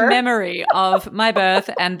zero memory of my birth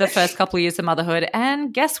and the first couple of years of motherhood.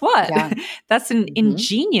 And guess what? Yeah. That's an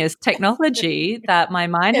ingenious technology that my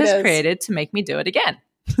mind has created to make me do it again.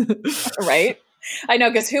 Right? I know,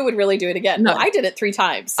 because who would really do it again? No, I did it 3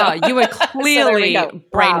 times. So. You were clearly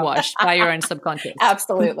brainwashed by your own subconscious.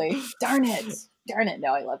 Absolutely. Darn it.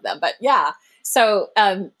 No, I love them. But yeah. So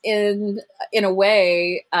in a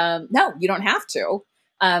way, no, you don't have to.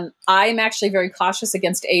 I'm actually very cautious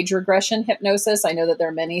against age regression hypnosis. I know that there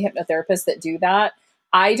are many hypnotherapists that do that.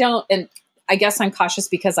 I don't, and I guess I'm cautious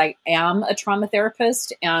because I am a trauma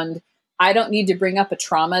therapist, and I don't need to bring up a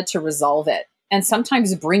trauma to resolve it. And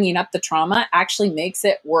sometimes bringing up the trauma actually makes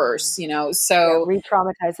it worse, so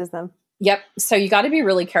re-traumatizes them. Yep. So you got to be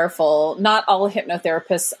really careful. Not all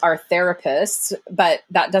hypnotherapists are therapists, but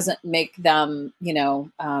that doesn't make them,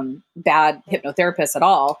 bad hypnotherapists at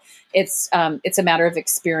all. It's a matter of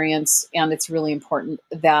experience, and it's really important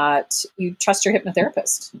that you trust your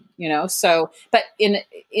hypnotherapist, So, but to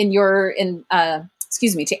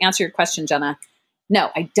answer your question, Jenna, no,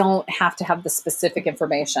 I don't have to have the specific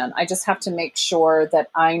information. I just have to make sure that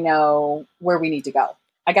I know where we need to go.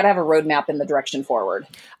 I got to have a roadmap in the direction forward.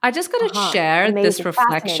 I just got to share this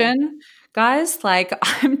reflection, guys. Like,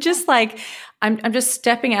 I'm just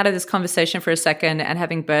stepping out of this conversation for a second and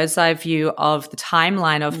having bird's eye view of the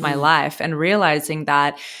timeline of my life and realizing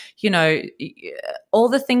that, you know, all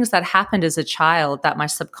the things that happened as a child that my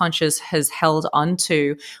subconscious has held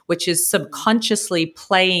onto, which is subconsciously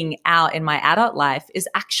playing out in my adult life, is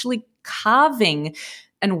actually carving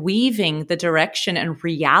and weaving the direction and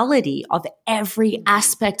reality of every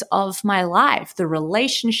aspect of my life, the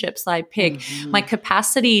relationships I pick, my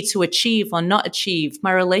capacity to achieve or not achieve,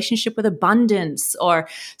 my relationship with abundance or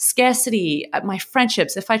scarcity, my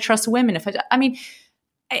friendships, if I trust women, I mean,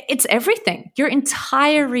 it's everything. Your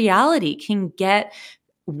entire reality can get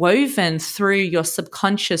woven through your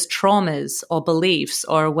subconscious traumas or beliefs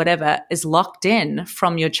or whatever is locked in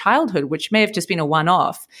from your childhood, which may have just been a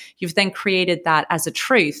one-off. You've then created that as a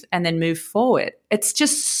truth and then move forward. It's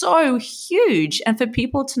just so huge. And for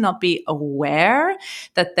people to not be aware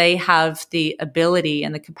that they have the ability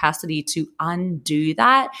and the capacity to undo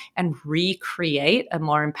that and recreate a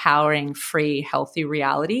more empowering, free, healthy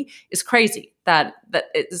reality is crazy. That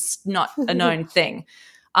is not a known thing.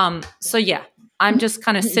 So yeah, I'm just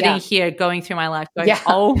kind of sitting here going through my life going,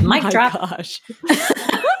 oh my gosh. What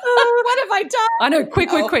have I done? I know.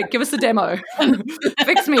 Quick. Give us a demo.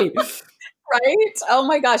 Fix me. Right? Oh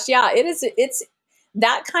my gosh. Yeah, it is. It's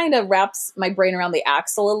that kind of wraps my brain around the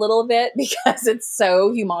axle a little bit because it's so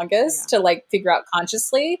humongous to like figure out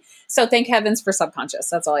consciously. So thank heavens for subconscious.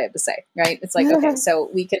 That's all I have to say. Right? It's like, okay, so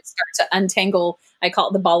we can start to untangle. I call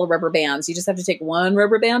it the ball of rubber bands. You just have to take one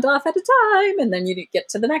rubber band off at a time, and then you get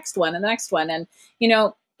to the next one and the next one. And, you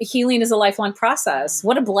know, healing is a lifelong process.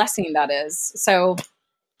 What a blessing that is. So,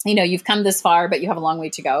 you know, you've come this far, but you have a long way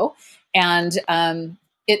to go. And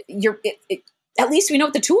at least we know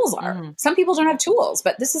what the tools are. Some people don't have tools,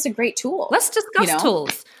 but this is a great tool. Let's discuss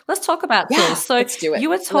tools. Let's talk about tools. So let's do it. You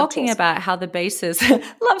were talking about how the basis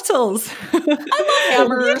love tools. I love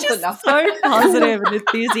hammers. You're just so positive and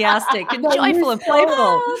enthusiastic and joyful and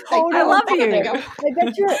playful. I love you.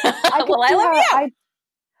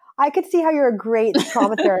 I could see how you're a great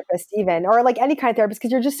trauma therapist even, or like any kind of therapist,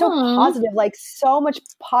 because you're just so positive, like so much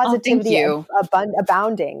positivity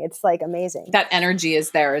abounding. It's like amazing. That energy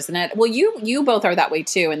is there, isn't it? Well, you both are that way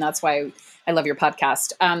too. And that's why I love your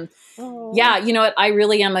podcast. Yeah, you know what? I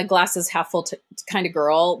really am a glasses half full kind of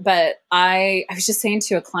girl, but I was just saying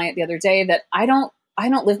to a client the other day that I don't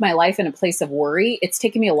live my life in a place of worry. It's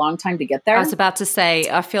taken me a long time to get there. I was about to say,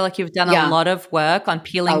 I feel like you've done a lot of work on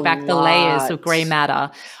peeling back the layers of gray matter,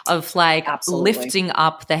 of like lifting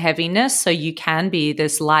up the heaviness so you can be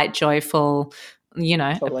this light, joyful, you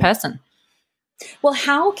know, person. Well,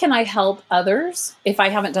 how can I help others if I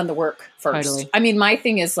haven't done the work first? Totally. I mean, my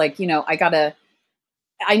thing is like, you know, I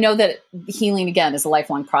know that healing again is a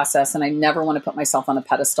lifelong process and I never want to put myself on a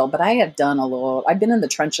pedestal, but I have done I've been in the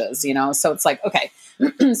trenches, you know? So it's like, okay,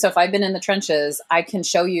 so if I've been in the trenches, I can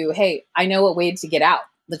show you, hey, I know a way to get out.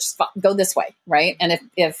 Let's just go this way. Right. And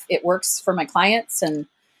if it works for my clients and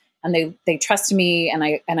they trust me and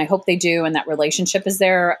I hope they do, and that relationship is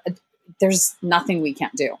there's nothing we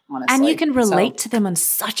can't do, honestly. And you can relate to them on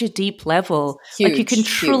such a deep level. Like you can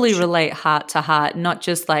truly relate heart to heart, not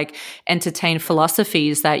just like entertain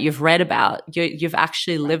philosophies that you've read about. You've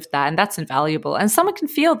actually lived that, and that's invaluable. And someone can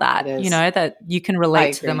feel that, you know, that you can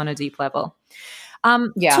relate to them on a deep level.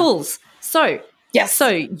 Tools. So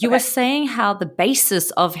you were saying how the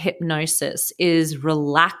basis of hypnosis is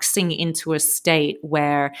relaxing into a state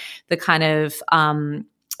where the kind of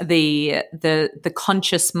the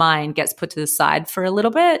conscious mind gets put to the side for a little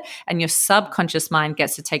bit and your subconscious mind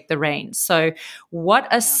gets to take the reins. So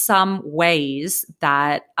what are some ways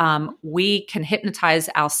that we can hypnotize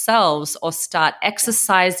ourselves or start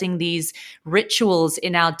exercising these rituals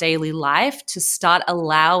in our daily life to start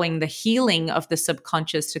allowing the healing of the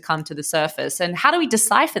subconscious to come to the surface? And how do we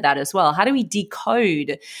decipher that as well? How do we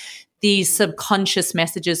decode these subconscious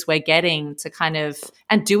messages we're getting to kind of,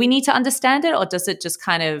 and do we need to understand it, or does it just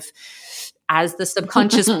kind of, as the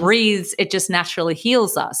subconscious breathes, it just naturally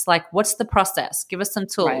heals us? Like, what's the process? Give us some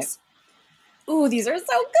tools. Right. Ooh, these are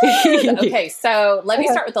so good. Okay, so let me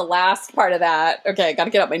start with the last part of that. Okay, I got to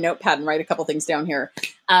get out my notepad and write a couple things down here.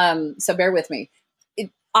 So bear with me.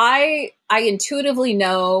 I intuitively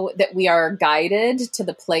know that we are guided to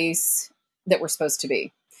the place that we're supposed to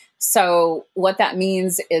be. So what that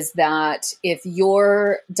means is that if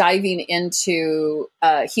you're diving into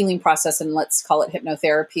a healing process, and let's call it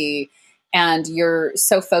hypnotherapy, and you're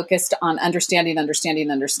so focused on understanding,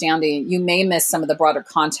 you may miss some of the broader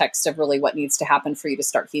context of really what needs to happen for you to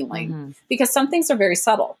start healing, because some things are very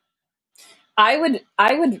subtle. I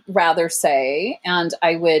would rather say, and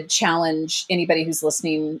I would challenge anybody who's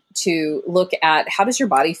listening to look at, how does your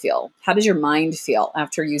body feel? How does your mind feel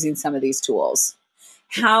after using some of these tools?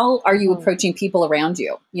 How are you approaching people around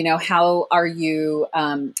you? You know, how are you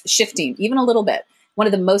shifting even a little bit? One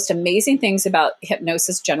of the most amazing things about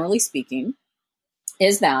hypnosis, generally speaking,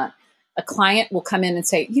 is that a client will come in and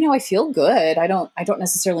say, you know, I feel good. I don't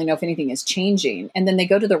necessarily know if anything is changing. And then they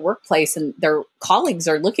go to their workplace and their colleagues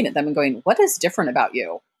are looking at them and going, what is different about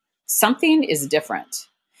you? Something is different.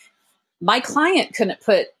 My client couldn't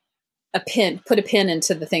put a pin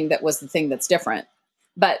into the thing that was the thing that's different.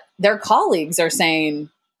 But their colleagues are saying,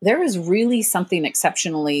 there is really something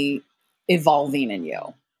exceptionally evolving in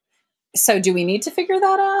you. So do we need to figure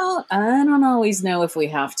that out? I don't always know if we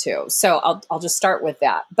have to. So I'll just start with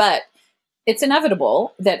that. But it's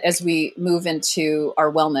inevitable that as we move into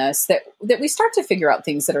our wellness, that we start to figure out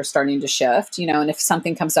things that are starting to shift, you know, and if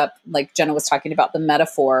something comes up, like Jenna was talking about the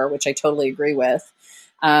metaphor, which I totally agree with.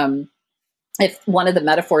 If one of the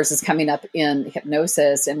metaphors is coming up in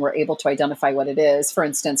hypnosis and we're able to identify what it is, for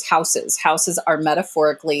instance, houses are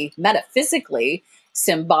metaphysically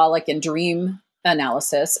symbolic and dream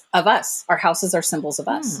analysis of us. Our houses are symbols of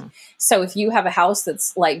us. So if you have a house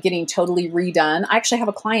that's like getting totally redone, I actually have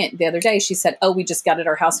a client the other day, she said, oh, we just gutted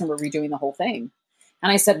our house and we're redoing the whole thing.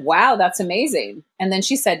 And I said, wow, that's amazing. And then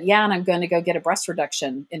she said, yeah, and I'm going to go get a breast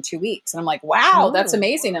reduction in 2 weeks. And I'm like, wow, that's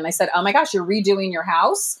amazing. And I said, oh my gosh, you're redoing your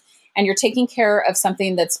house and you're taking care of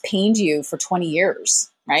something that's pained you for 20 years,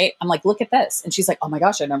 right? I'm like, look at this. And she's like, oh my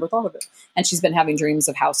gosh, I never thought of it. And she's been having dreams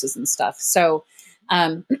of houses and stuff. So,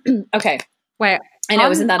 okay. Wait, I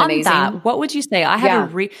know, isn't that amazing? What would you say? I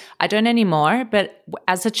had I don't anymore, but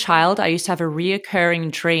as a child, I used to have a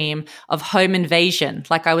reoccurring dream of home invasion.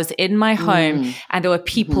 Like I was in my home and there were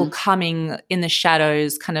people coming in the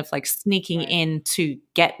shadows, kind of like sneaking in to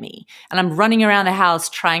get me. And I'm running around the house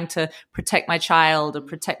trying to protect my child or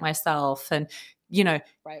protect myself and, you know,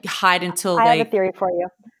 hide until I have a theory for you.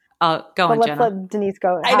 Go on, let's Jenna. let Denise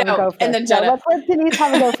go. Have a go first. And then Jenna. Let's let Denise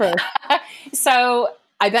have a go first. So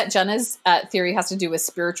I bet Jenna's theory has to do with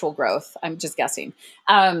spiritual growth. I'm just guessing.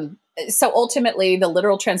 So ultimately, the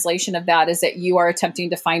literal translation of that is that you are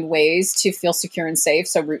attempting to find ways to feel secure and safe.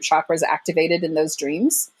 So root chakra is activated in those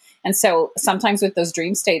dreams. And so sometimes with those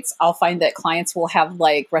dream states, I'll find that clients will have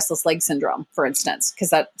like restless leg syndrome, for instance,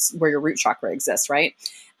 because that's where your root chakra exists, right?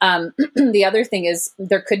 The other thing is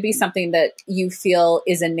there could be something that you feel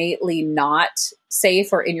is innately not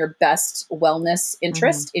safe or in your best wellness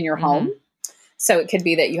interest in your home. So it could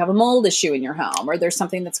be that you have a mold issue in your home, or there's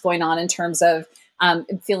something that's going on in terms of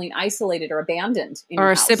feeling isolated or abandoned in your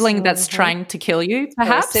house. Or a sibling that's trying to kill you,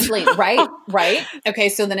 perhaps. Or a sibling, right. Okay,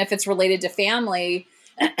 so then if it's related to family,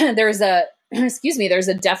 there's a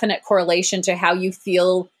definite correlation to how you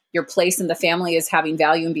feel your place in the family is having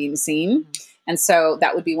value and being seen. And so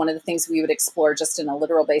that would be one of the things we would explore just in a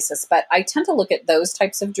literal basis. But I tend to look at those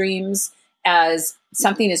types of dreams as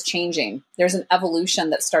something is changing. There's an evolution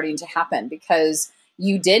that's starting to happen because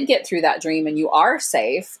you did get through that dream and you are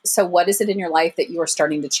safe. So what is it in your life that you are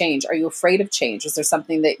starting to change? Are you afraid of change? Is there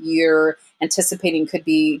something that you're anticipating could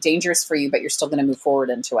be dangerous for you, but you're still going to move forward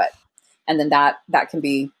into it? And then that can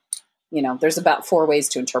be, you know, there's about 4 ways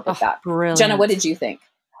to interpret that. Brilliant. Jenna, what did you think?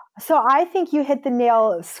 So I think you hit the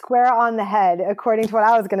nail square on the head, according to what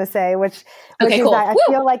I was going to say, which is cool. that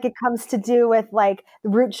I feel like it comes to do with like the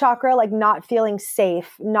root chakra, like not feeling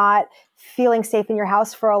safe in your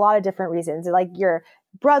house for a lot of different reasons, like your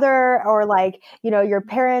brother or like, you know, your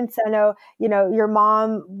parents. I know, you know, your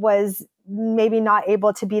mom was maybe not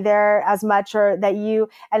able to be there as much, or that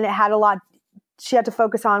and it had a lot she had to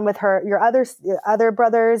focus on with your other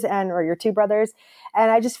brothers or your 2 brothers. And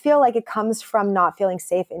I just feel like it comes from not feeling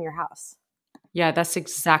safe in your house. Yeah, that's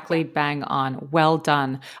exactly bang on. Well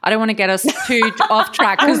done. I don't want to get us too off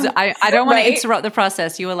track because I don't want to interrupt the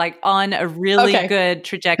process. You were like on a really good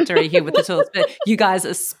trajectory here with the tools, but you guys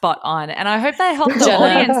are spot on. And I hope that helped the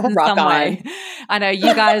audience in some way. I know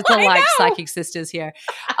you guys are like psychic sisters here.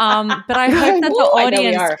 But I hope that the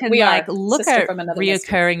audience can like look at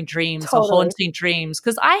reoccurring dreams or haunting dreams,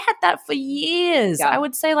 because I had that for years. Yeah. I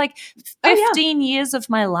would say like 15 years of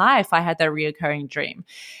my life I had that reoccurring dream.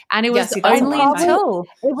 And it was only until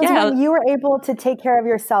it was when you were able to take care of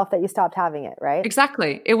yourself that you stopped having it, right?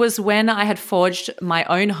 Exactly. It was when I had forged my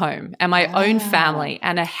own home and my own family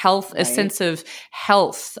and a sense of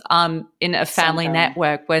health in a family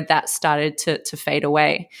network where that started to fade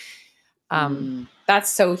away.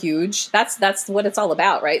 That's so huge. That's what it's all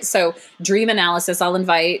about, right? So dream analysis, I'll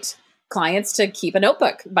invite clients to keep a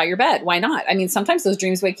notebook by your bed. Why not? I mean, sometimes those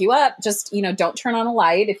dreams wake you up. Just, you know, don't turn on a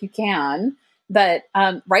light if you can. but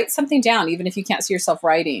write something down, even if you can't see yourself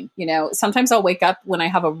writing. Sometimes I'll wake up when I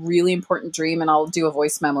have a really important dream and I'll do a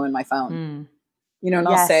voice memo in my phone. And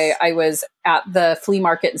I'll say, I was at the flea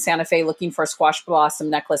market in Santa Fe looking for a squash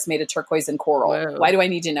blossom necklace made of turquoise and coral. Whoa. Why do I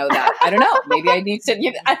need to know that? I don't know. Maybe I need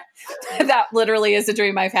to. That literally is a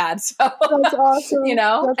dream I've had. So that's awesome.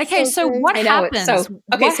 That's what happens?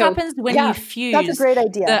 What happens when you fuse that's a great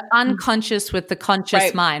idea. the unconscious with the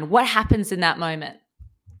conscious mind? What happens in that moment?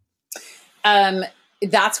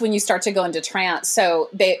 That's when you start to go into trance. So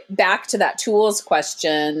back to that tools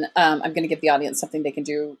question. I'm going to give the audience something they can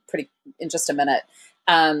do in just a minute.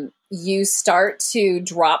 You start to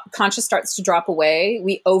conscious starts to drop away.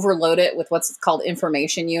 We overload it with what's called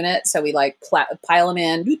information units. So we pile them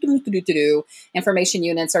in. Information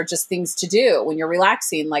units are just things to do when you're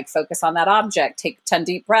relaxing, like focus on that object, take 10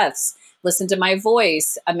 deep breaths, listen to my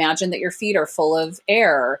voice, imagine that your feet are full of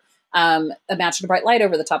air. Imagine a bright light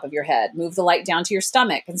over the top of your head, move the light down to your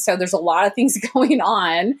stomach. And so there's a lot of things going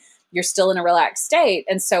on. You're still in a relaxed state.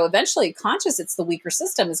 And so eventually conscious, it's the weaker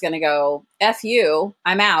system, is going to go, F you,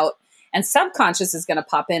 I'm out. And subconscious is going to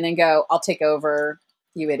pop in and go, I'll take over,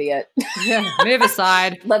 you idiot. Yeah, move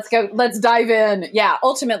aside. Let's go. Let's dive in. Yeah.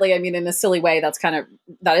 Ultimately, in a silly way,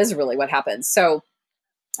 that is really what happens. So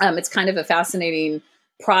it's kind of a fascinating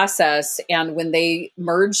process. And when they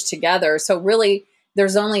merge together, so really,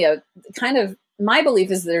 there's only a kind of, my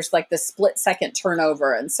belief is there's like the split second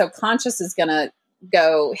turnover. And so conscious is going to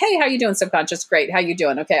go, hey, how you doing, subconscious? Great. How you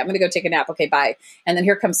doing? Okay. I'm going to go take a nap. Okay. Bye. And then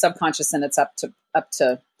here comes subconscious and it's up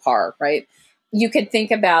to par, right? You could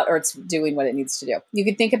think about, or it's doing what it needs to do. You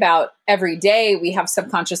could think about every day we have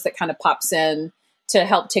subconscious that kind of pops in to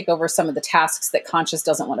help take over some of the tasks that conscious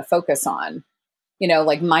doesn't want to focus on.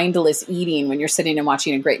 Like mindless eating when you're sitting and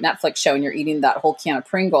watching a great Netflix show and you're eating that whole can of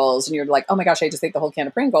Pringles and you're like, oh my gosh, I just ate the whole can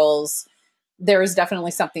of Pringles. There is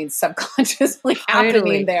definitely something subconsciously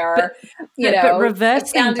happening there. But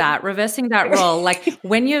reversing that role, like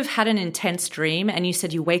when you've had an intense dream and you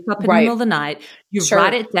said you wake up in the middle of the night, you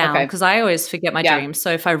write it down, because I always forget my dreams.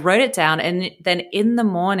 So if I wrote it down and then in the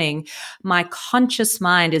morning, my conscious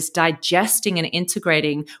mind is digesting and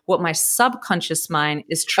integrating what my subconscious mind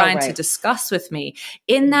is trying to discuss with me.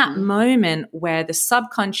 In that moment where the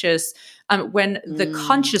subconscious when the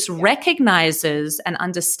conscious recognizes and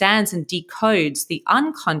understands and decodes the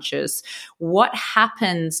unconscious, what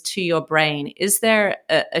happens to your brain? Is there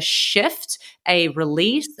a shift, a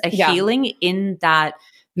release, a healing in that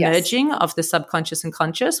merging of the subconscious and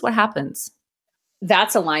conscious? What happens?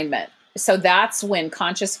 That's alignment. So that's when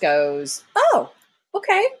conscious goes, oh,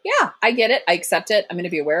 okay, yeah, I get it. I accept it. I'm going to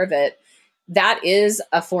be aware of it. That is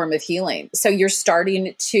a form of healing. So you're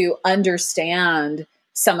starting to understand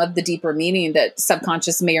some of the deeper meaning that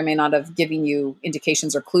subconscious may or may not have given you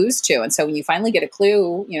indications or clues to. And so when you finally get a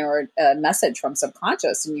clue, or a message from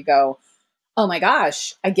subconscious and you go, oh my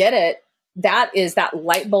gosh, I get it. That is that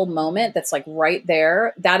light bulb moment that's like right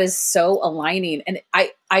there. That is so aligning. And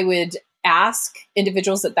I would ask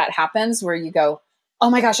individuals that happens where you go, oh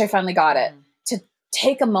my gosh, I finally got it. To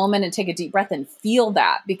take a moment and take a deep breath and feel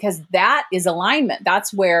that, because that is alignment.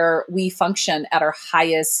 That's where we function at our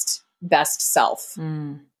highest best self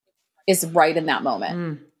is right in that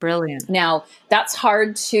moment. Brilliant. Now that's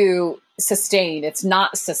hard to sustain. It's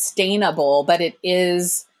not sustainable, but it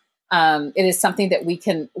is something that we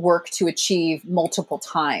can work to achieve multiple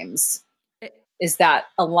times. Is that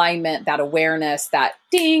alignment, that awareness, that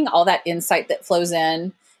ding, all that insight that flows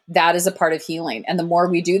in. That is a part of healing. And the more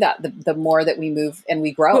we do that, the more that we move and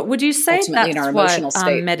we grow. Would you say that's in our emotional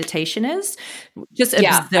state. Meditation is? Just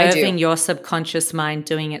observing your subconscious mind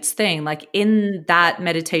doing its thing. Like in that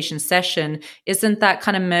meditation session, isn't that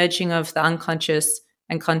kind of merging of the unconscious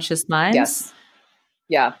and conscious minds? Yes.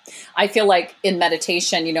 Yeah. I feel like in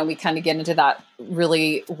meditation, we kind of get into that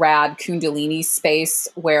really rad Kundalini space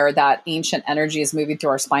where that ancient energy is moving through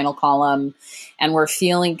our spinal column and we're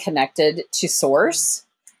feeling connected to source.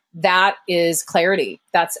 That is clarity.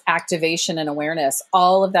 That's activation and awareness.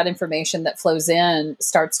 All of that information that flows in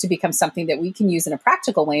starts to become something that we can use in a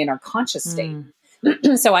practical way in our conscious state.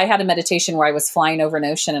 So I had a meditation where I was flying over an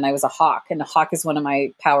ocean and I was a hawk, and the hawk is one of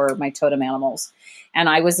my totem animals. And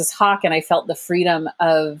I was this hawk and I felt the freedom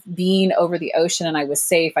of being over the ocean and I was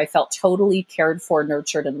safe. I felt totally cared for,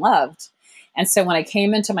 nurtured, and loved. And so when I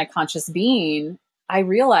came into my conscious being, I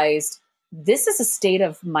realized this is a state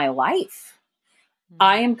of my life.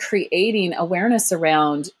 I am creating awareness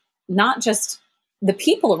around not just the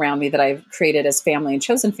people around me that I've created as family and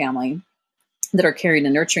chosen family that are caring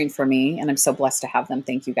and nurturing for me. And I'm so blessed to have them.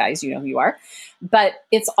 Thank you guys. You know who you are. But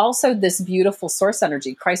it's also this beautiful source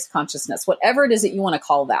energy, Christ consciousness, whatever it is that you want to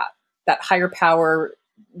call that higher power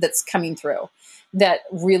that's coming through. that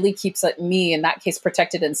really keeps me, in that case,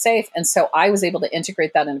 protected and safe. And so I was able to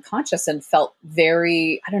integrate that into conscious and felt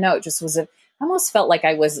very, I don't know, it just was almost felt like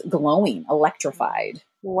I was glowing, electrified.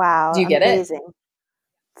 Wow. Do you get amazing. it?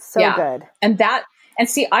 So good. And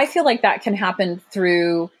see, I feel like that can happen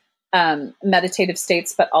through meditative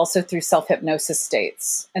states, but also through self-hypnosis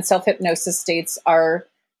states. And self-hypnosis states are,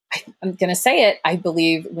 I'm going to say it, I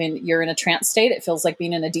believe when you're in a trance state, it feels like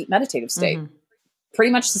being in a deep meditative state.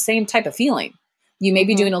 Pretty much the same type of feeling. You may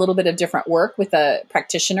be doing a little bit of different work with a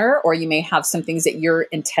practitioner, or you may have some things that you're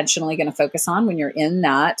intentionally going to focus on when you're in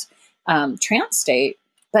that trance state.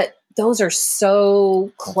 But those are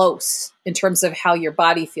so close in terms of how your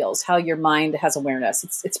body feels, how your mind has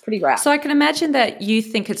awareness. It's pretty rad. So I can imagine that you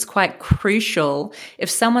think it's quite crucial if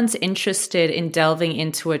someone's interested in delving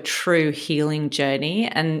into a true healing journey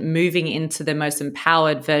and moving into the most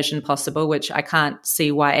empowered version possible, which I can't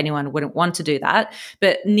see why anyone wouldn't want to do that,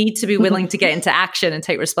 but need to be willing to get into action and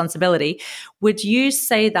take responsibility. Would you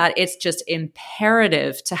say that it's just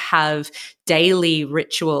imperative to have daily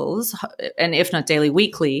rituals, and if not daily,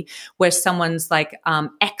 weekly, where someone's like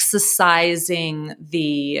exercising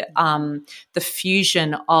the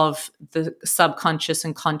fusion of the subconscious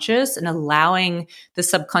and conscious, and allowing the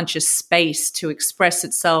subconscious space to express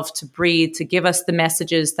itself, to breathe, to give us the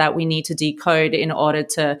messages that we need to decode in order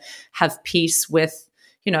to have peace with,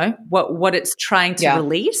 what it's trying to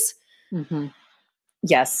release?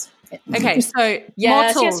 Yes. Okay, so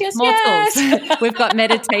yes. mortals. We've got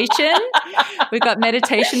meditation. We've got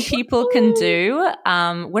meditation people can do.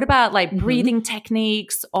 What about like breathing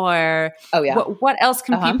techniques, or what else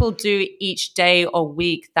can people do each day or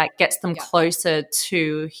week that gets them closer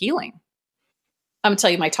to healing? I'm going to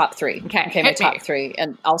tell you my top three. Okay, my top three.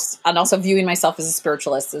 And also viewing myself as a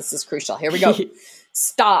spiritualist. This is crucial. Here we go.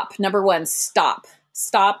 Stop. Number one, stop.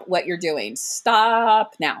 Stop what you're doing.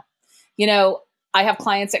 Stop now. I have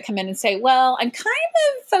clients that come in and say, well, I'm kind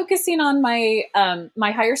of focusing on my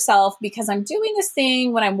my higher self because I'm doing this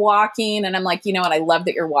thing when I'm walking. And I'm like, you know what? I love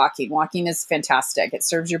that you're walking. Walking is fantastic. It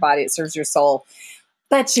serves your body. It serves your soul.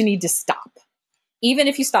 But you need to stop. Even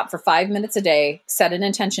if you stop for 5 minutes a day, set an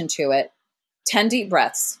intention to it, 10 deep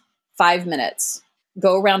breaths, 5 minutes,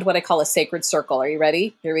 go around what I call a sacred circle. Are you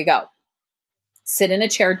ready? Here we go. Sit in a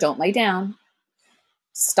chair. Don't lay down.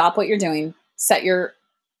 Stop what you're doing. Set your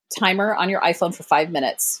timer on your iPhone for 5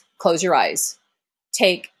 minutes. Close your eyes.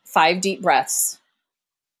 Take 5 deep breaths.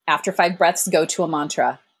 After 5 breaths, go to a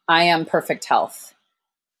mantra. I am perfect health.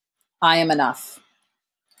 I am enough.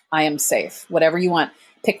 I am safe. Whatever you want.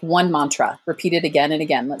 Pick one mantra. Repeat it again and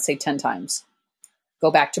again. Let's say 10 times.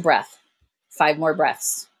 Go back to breath. 5 more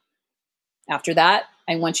breaths. After that,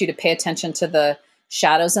 I want you to pay attention to the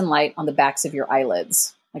shadows and light on the backs of your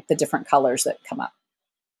eyelids, like the different colors that come up.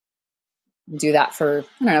 Do that for,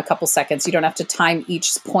 a couple seconds. You don't have to time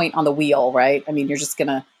each point on the wheel, right? I mean, you're just going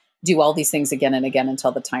to do all these things again and again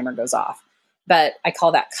until the timer goes off. But I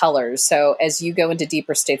call that colors. So as you go into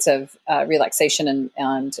deeper states of relaxation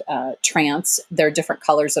and trance, there are different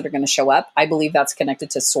colors that are going to show up. I believe that's connected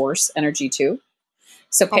to source energy too.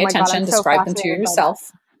 So pay attention, describe them to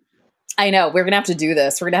yourself. I know we're going to have to do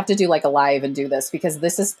this. We're going to have to do like a live and do this because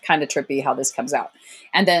this is kind of trippy how this comes out.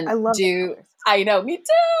 And then I know, me too,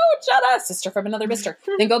 Jenna, sister from another mister.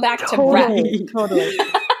 Then go back to breath. Totally.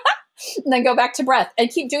 Then go back to breath and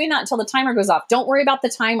keep doing that until the timer goes off. Don't worry about the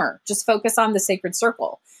timer. Just focus on the sacred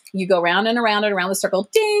circle. You go round and around and around the circle.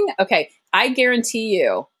 Ding. Okay. I guarantee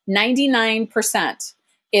you 99%.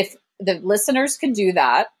 If the listeners could do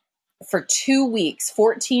that for 2 weeks,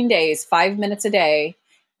 14 days, 5 minutes a day,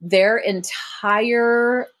 their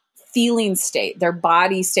entire feeling state, their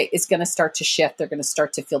body state is going to start to shift. They're going to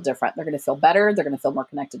start to feel different. They're going to feel better. They're going to feel more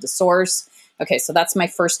connected to source. Okay. So that's my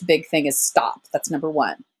first big thing is stop. That's number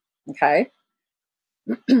one. Okay.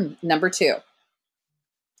 Number two,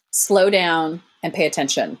 slow down and pay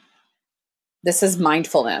attention. This is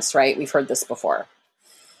mindfulness, right? We've heard this before.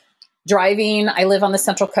 Driving, I live on the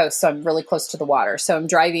Central Coast, so I'm really close to the water. So I'm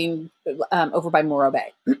driving over by Morro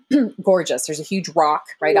Bay. Gorgeous. There's a huge rock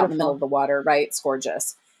right out in the middle of the water, right? It's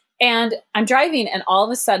gorgeous. And I'm driving and all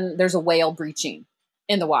of a sudden there's a whale breaching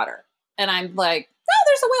in the water. And I'm like, oh,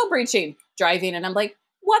 there's a whale breaching. Driving and I'm like,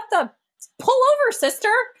 what the? Pull over, sister.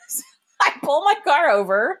 I pull my car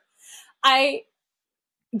over. I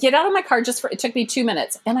get out of my car it took me 2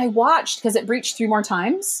 minutes and I watched because it breached 3 more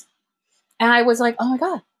times. And I was like, oh my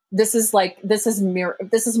God, this is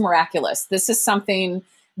miraculous. This is something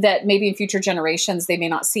that maybe in future generations they may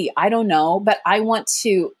not see. I don't know, but I want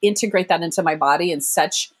to integrate that into my body in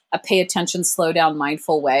such a pay attention, slow down,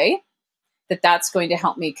 mindful way that's going to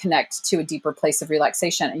help me connect to a deeper place of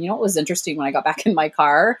relaxation. And you know what was interesting when I got back in my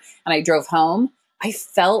car and I drove home? I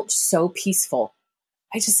felt so peaceful.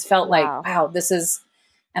 I just felt like, wow,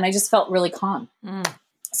 and I just felt really calm.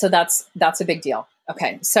 So that's a big deal.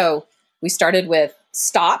 Okay. So we started with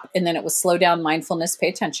stop, and then it was slow down, mindfulness, pay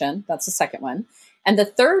attention. That's the second one. And the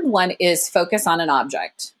third one is focus on an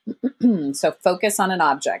object. So focus on an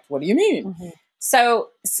object. What do you mean? Mm-hmm. So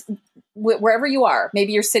wherever you are,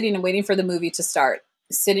 maybe you're sitting and waiting for the movie to start,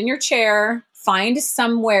 sit in your chair, find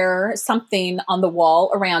something on the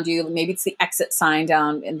wall around you. Maybe it's the exit sign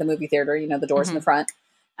down in the movie theater, the doors in the front.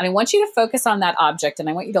 And I want you to focus on that object, and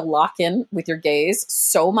I want you to lock in with your gaze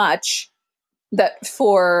so much that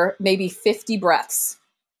for maybe 50 breaths,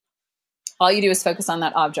 all you do is focus on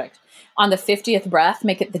that object. On the 50th breath,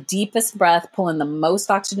 make it the deepest breath, pull in the most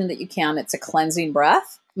oxygen that you can. It's a cleansing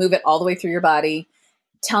breath. Move it all the way through your body.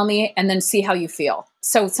 Tell me, and then see how you feel.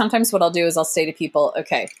 So sometimes what I'll do is I'll say to people,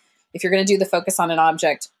 okay, if you're going to do the focus on an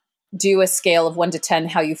object, do a scale of 1 to 10,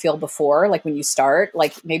 how you feel before, like when you start,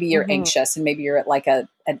 like maybe you're anxious and maybe you're at like an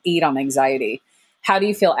 8 on anxiety. How do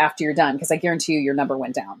you feel after you're done? Because I guarantee you your number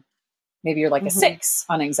went down. Maybe you're like a 6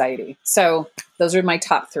 on anxiety. So those are my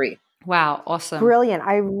top 3. Wow. Awesome.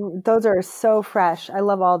 Brilliant. Those are so fresh. I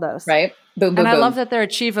love all those. Right. Boom, boom, and I boom. love that they're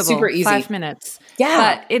achievable. Super easy. 5 minutes.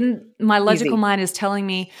 Yeah. But in my logical mind is telling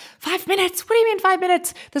me 5 minutes. What do you mean 5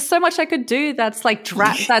 minutes? There's so much I could do. That's like,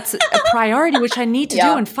 that's a priority, which I need to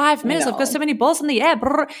do in 5 minutes. I've got so many balls in the air.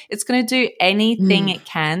 It's going to do anything it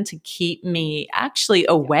can to keep me actually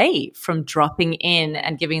away from dropping in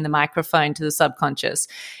and giving the microphone to the subconscious.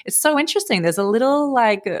 It's so interesting. There's a little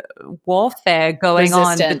like warfare going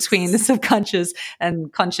on between the subconscious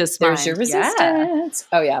and conscious mind. There's your resistance.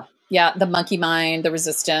 Yeah. Oh, yeah. Yeah, the monkey mind, the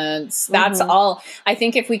resistance, that's all. I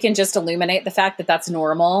think if we can just illuminate the fact that that's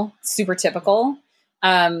normal, super typical,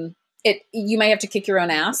 you may have to kick your own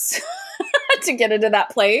ass to get into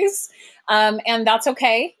that place. And that's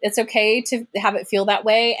okay. It's okay to have it feel that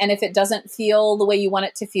way. And if it doesn't feel the way you want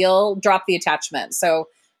it to feel, drop the attachment. So,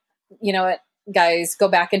 guys, go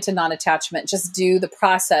back into non-attachment. Just do the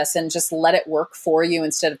process and just let it work for you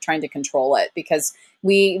instead of trying to control it, because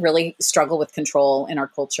we really struggle with control in our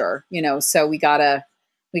culture, so we gotta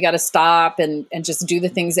stop and just do the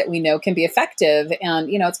things that we know can be effective. And,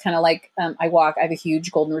 it's kind of like, I have a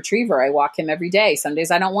huge golden retriever. I walk him every day. Some days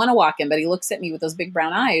I don't want to walk him, but he looks at me with those big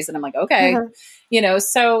brown eyes and I'm like, okay,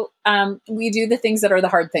 so we do the things that are the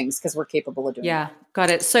hard things because we're capable of doing it. Yeah. Got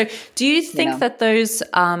it. So do you think that those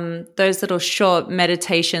little short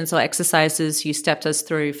meditations or exercises you stepped us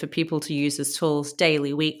through for people to use as tools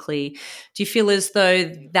daily, weekly, do you feel as though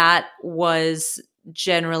that was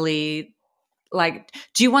generally like,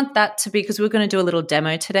 do you want that to be, because we're going to do a little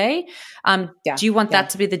demo today. Do you want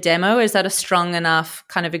that to be the demo? Is that a strong enough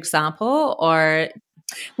kind of example, or?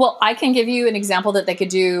 Well, I can give you an example that they could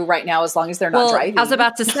do right now as long as they're not driving. I was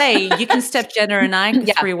about to say, you can step Jenna and I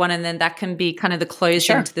through one, and then that can be kind of the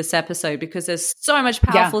closing to this episode, because there's so much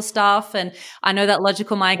powerful stuff. And I know that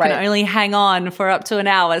logical mind can only hang on for up to an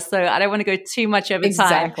hour. So I don't want to go too much over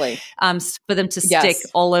time for them to stick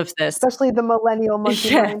all of this. Especially the millennial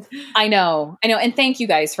monkey mind. I know. And thank you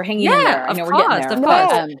guys for hanging in there. I know we're getting there.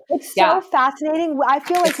 Of course. It's so fascinating. I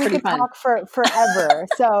feel like we could talk for forever.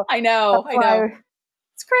 So I know.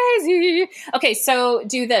 It's crazy. Okay, so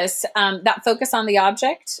do this. That focus on the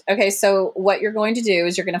object. Okay, so what you're going to do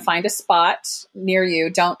is you're going to find a spot near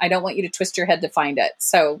you. I don't want you to twist your head to find it.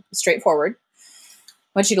 So straightforward.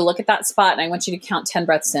 I want you to look at that spot, and I want you to count 10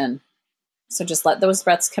 breaths in. So just let those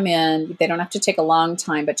breaths come in. They don't have to take a long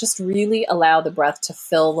time, but just really allow the breath to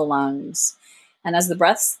fill the lungs. And as the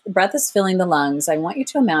breath is filling the lungs, I want you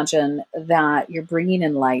to imagine that you're bringing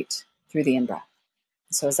in light through the in-breath.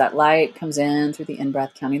 So as that light comes in through the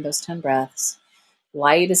in-breath, counting those 10 breaths,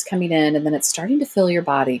 light is coming in, and then it's starting to fill your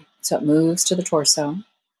body. So it moves to the torso,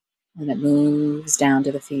 and it moves down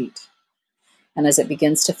to the feet. And as it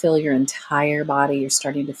begins to fill your entire body, you're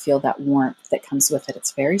starting to feel that warmth that comes with it.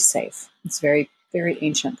 It's very safe. It's very, very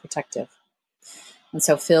ancient, protective. And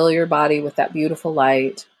so fill your body with that beautiful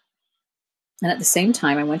light. And at the same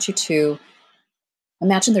time, I want you to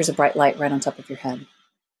imagine there's a bright light right on top of your head.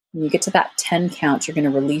 When you get to that 10 count, you're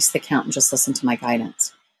going to release the count and just listen to my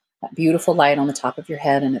guidance. That beautiful light on the top of your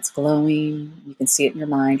head, and it's glowing. You can see it in your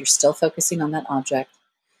mind. You're still focusing on that object.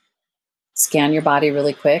 Scan your body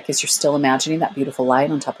really quick as you're still imagining that beautiful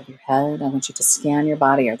light on top of your head. I want you to scan your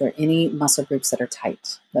body. Are there any muscle groups that are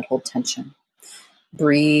tight, that hold tension?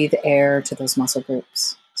 Breathe air to those muscle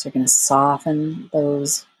groups. So you're going to soften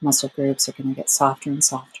those muscle groups. They're going to get softer and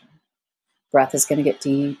softer. Breath is going to get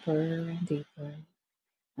deeper and deeper.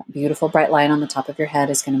 That beautiful bright light on the top of your head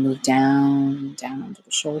is going to move down to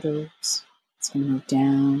the shoulders. It's going to move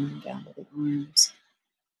down to the arms,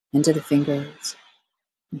 into the fingers,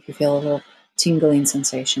 If you feel a little tingling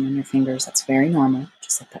sensation in your fingers, that's very normal.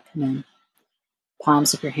 Just let that come in.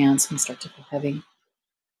 Palms of your hands can start to feel heavy.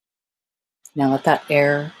 Now let that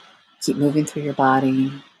air keep moving through your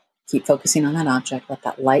body. Keep focusing on that object. Let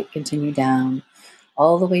that light continue down,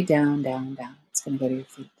 all the way down, down, down. It's going to go to your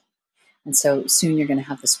feet. And so soon you're going to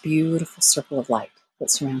have this beautiful circle of light that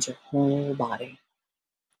surrounds your whole body.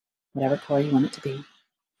 Whatever color you want it to be,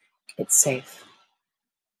 it's safe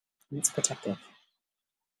and it's protective.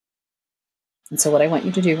 And so what I want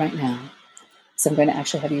you to do right now is I'm going to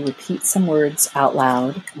actually have you repeat some words out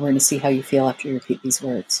loud. We're going to see how you feel after you repeat these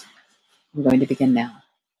words. I'm going to begin now.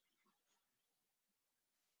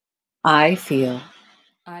 I feel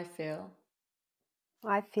I feel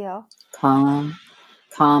calm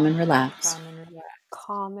and relaxed.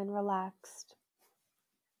 calm and relaxed.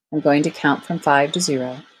 I'm going to count from 5 to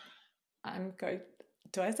 0.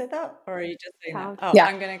 Do I say that? Or are you just saying Count. that? Oh, Yeah.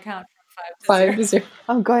 I'm going to count from 5 to 0.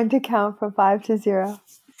 I'm going to count from 5 to 0.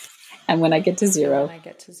 And when I get to 0, When I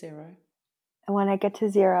get to 0, And when I get to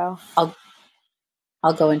 0,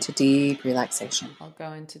 I'll go into deep relaxation. I'll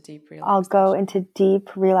go into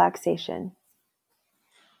deep relaxation.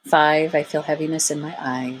 5, I feel heaviness in my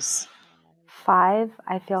eyes. 5,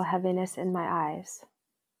 I feel heaviness in my eyes.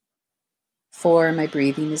 4, my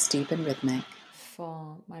breathing is deep and rhythmic.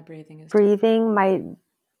 4, my breathing is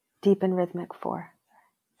Deep and rhythmic. 4.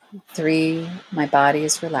 3, my body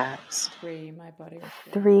is relaxed. 3, my body is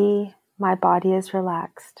 3, my body is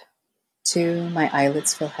relaxed. 2, my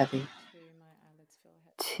eyelids feel heavy.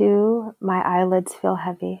 2, my eyelids feel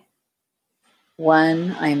heavy.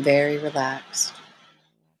 1, I am very relaxed.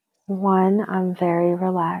 1, I'm very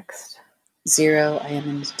relaxed. 0, I am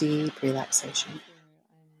in deep relaxation.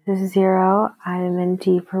 0, I am in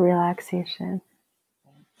deep relaxation.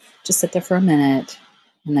 Just sit there for a minute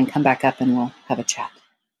and then come back up and we'll have a chat.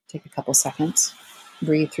 Take a couple seconds.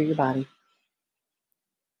 Breathe through your body.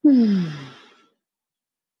 And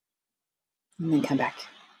then come back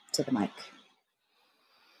to the mic.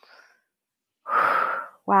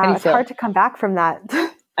 Wow, it's hard to come back from that.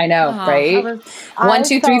 I know, right? 1,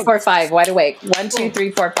 2, 3, 4, 5, wide awake. 1, 2,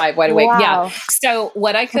 3, 4, 5, wide awake. Wow. Yeah. So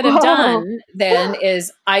what I could have done then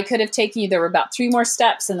is I could have taken you, there were about 3 more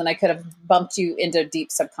steps, and then I could have bumped you into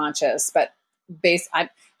deep subconscious. But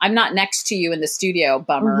I'm not next to you in the studio,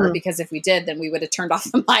 bummer, because if we did, then we would have turned off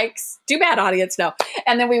the mics. Too bad, audience, no.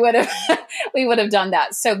 And then we would have done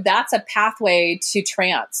that. So that's a pathway to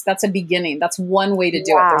trance. That's a beginning. That's one way to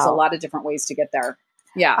do it. There's a lot of different ways to get there.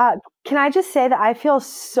 Yeah. Can I just say that I feel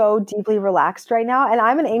so deeply relaxed right now, and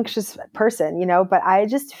I'm an anxious person, but I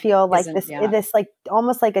just feel like this like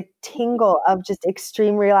almost like a tingle of just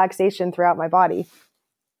extreme relaxation throughout my body.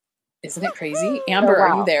 Isn't it crazy? Amber,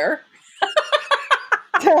 are you there?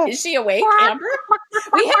 Is she awake, Amber?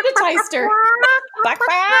 We hypnotized her. Quack,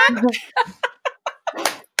 quack.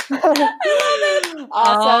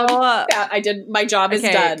 Awesome. Yeah, I did. My job is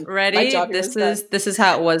done. Ready? This is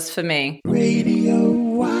how it was for me. Radio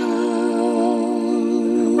Wow.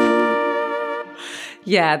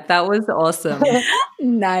 Yeah, that was awesome.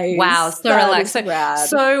 Nice. Wow, so relaxed.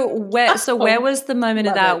 So where was the moment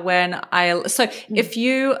of that when if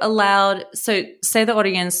you allowed, say the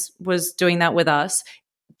audience was doing that with us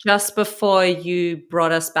just before you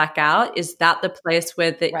brought us back out, is that the place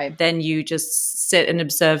where then you just sit and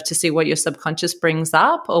observe to see what your subconscious brings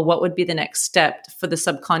up, or what would be the next step for the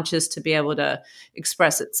subconscious to be able to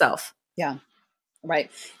express itself? Yeah.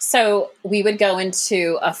 Right. So we would go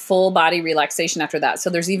into a full body relaxation after that.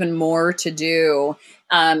 So there's even more to do.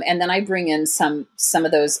 And then I bring in some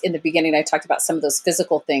of those. In the beginning, I talked about some of those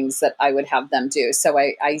physical things that I would have them do. So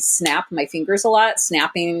I snap my fingers a lot.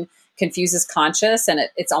 Snapping confuses conscious, and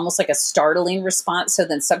it's almost like a startling response. So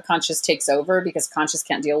then subconscious takes over because conscious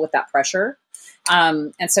can't deal with that pressure.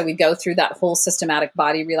 And so we go through that whole systematic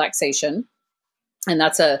body relaxation. And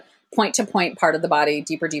that's a point-to-point part of the body,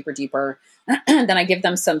 deeper, deeper, deeper. Then I give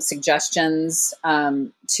them some suggestions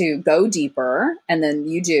to go deeper, and then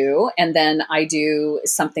you do. And then I do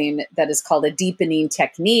something that is called a deepening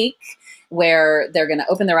technique, where they're going to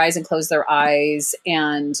open their eyes and close their eyes,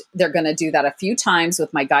 and they're going to do that a few times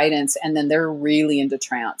with my guidance, and then they're really into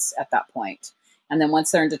trance at that point. And then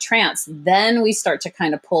once they're into trance, then we start to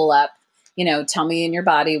kind of pull up, tell me in your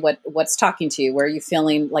body what's talking to you. Where are you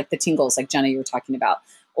feeling like the tingles, like Jenna, you were talking about?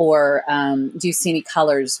 Or do you see any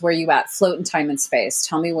colors? Where are you at? Float in time and space.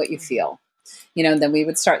 Tell me what you feel. And then we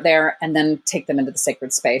would start there and then take them into the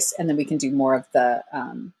sacred space. And then we can do more of the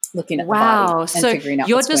looking at the body and figuring out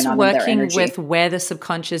what's going on in their energy. You're just working with where the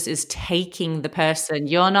subconscious is taking the person.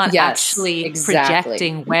 You're not actually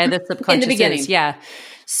projecting where the subconscious in the beginning. is. Yeah.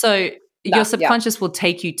 So your subconscious will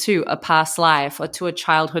take you to a past life or to a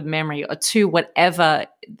childhood memory or to whatever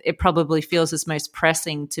it probably feels is most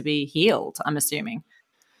pressing to be healed, I'm assuming.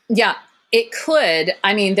 Yeah, it could.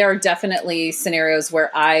 I mean, there are definitely scenarios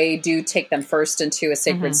where I do take them first into a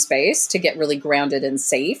sacred space to get really grounded and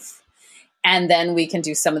safe. And then we can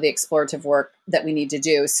do some of the explorative work that we need to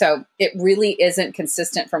do. So it really isn't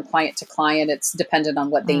consistent from client to client. It's dependent on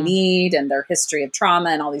what they need and their history of trauma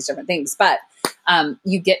and all these different things. But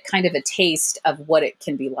you get kind of a taste of what it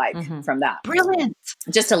can be like from that. Brilliant.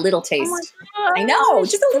 Just a little taste. Oh I know.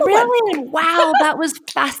 Just a little brilliant. Wow, that was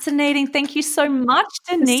fascinating. Thank you so much,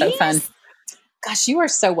 Denise. So fun. Gosh, you are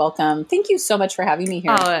so welcome. Thank you so much for having me here.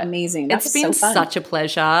 Amazing. It's been so fun. Such a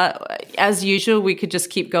pleasure. As usual, we could just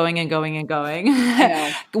keep going and going and going.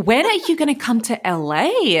 I know. When are you going to come to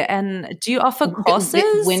LA? And do you offer courses?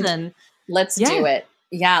 Let's do it.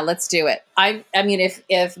 Yeah, let's do it. I mean,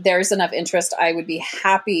 if there's enough interest, I would be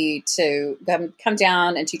happy to come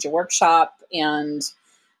down and teach a workshop and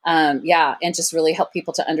and just really help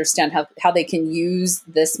people to understand how they can use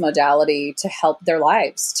this modality to help their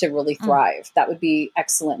lives to really thrive. That would be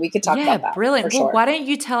excellent. We could talk about that. Brilliant. Well, why don't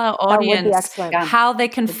you tell our audience how they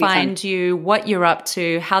can find you, what you're up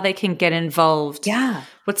to, how they can get involved? Yeah.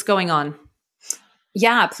 What's going on?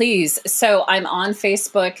 Yeah, please. So I'm on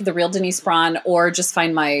Facebook, The Real Denise Braun, or just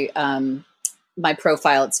find my my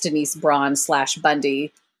profile. It's Denise Braun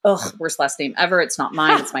 /Bundy. Ugh, worst last name ever. It's not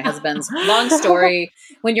mine. It's my husband's. Long story.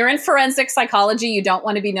 When you're in forensic psychology, you don't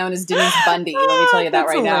want to be known as Denise Bundy. Let me tell you that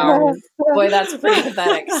right now. Boy, that's pretty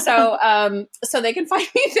pathetic. So they can find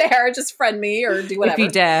me there. Just friend me or do whatever. If you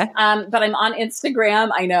dare. But I'm on Instagram.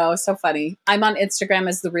 I know. So funny. I'm on Instagram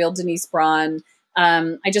as The Real Denise Braun.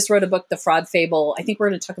 I just wrote a book, The Fraud Fable. I think we're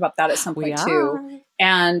going to talk about that at some point too.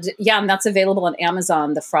 And that's available on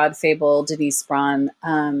Amazon, The Fraud Fable, Denise Braun.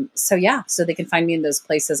 So they can find me in those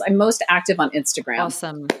places. I'm most active on Instagram.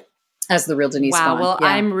 Awesome. As The Real Denise Braun. Wow. Well,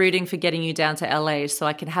 I'm rooting for getting you down to LA so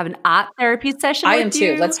I can have an art therapy session with you. I am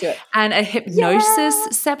too. Let's do it. And a hypnosis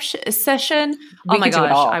session. Oh my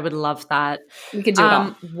gosh, I would love that. We could do it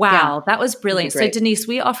all. Wow, that was brilliant. So Denise,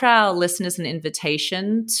 we offer our listeners an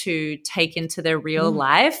invitation to take into their real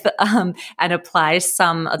life and apply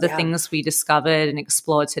some of the things we discovered and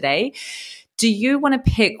explored today. Do you want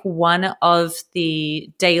to pick one of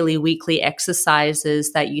the daily, weekly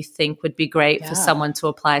exercises that you think would be great for someone to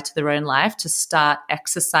apply to their own life to start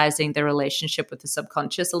exercising their relationship with the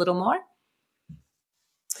subconscious a little more?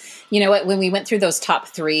 You know what? When we went through those top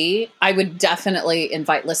 3, I would definitely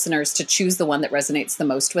invite listeners to choose the one that resonates the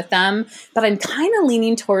most with them. But I'm kind of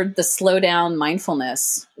leaning toward the slow down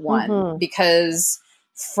mindfulness one because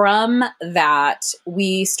from that,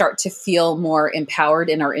 we start to feel more empowered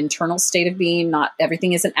in our internal state of being. Not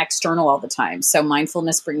everything isn't external all the time. So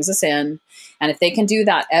mindfulness brings us in. And if they can do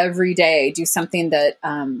that every day, do something that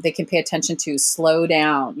they can pay attention to, slow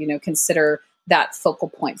down, consider that focal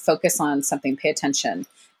point, focus on something, pay attention.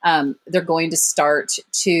 They're going to start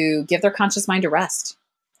to give their conscious mind a rest.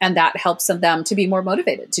 And that helps them to be more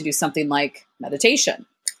motivated to do something like meditation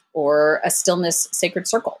or a stillness sacred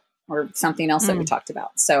circle. Or something else that we talked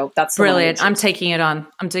about. So that's brilliant. I'm taking it on.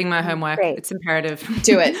 I'm doing my homework. Great. It's imperative.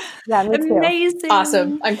 Do it. Yeah, me too. Amazing.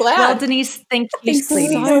 Awesome. I'm glad. Well, Denise, thank you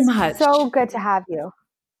so much. So good to have you.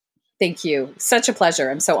 Thank you. Such a pleasure.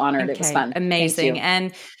 I'm so honored. It was fun. Amazing.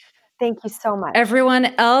 And thank you so much. Everyone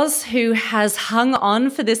else who has hung on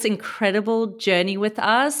for this incredible journey with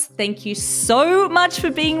us, thank you so much for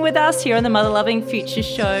being with us here on the Mother Loving Future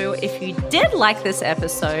Show. If you did like this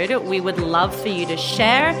episode, we would love for you to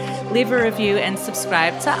share, leave a review, and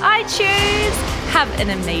subscribe to iTunes. Have an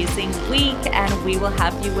amazing week, and we will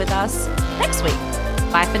have you with us next week.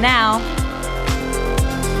 Bye for now.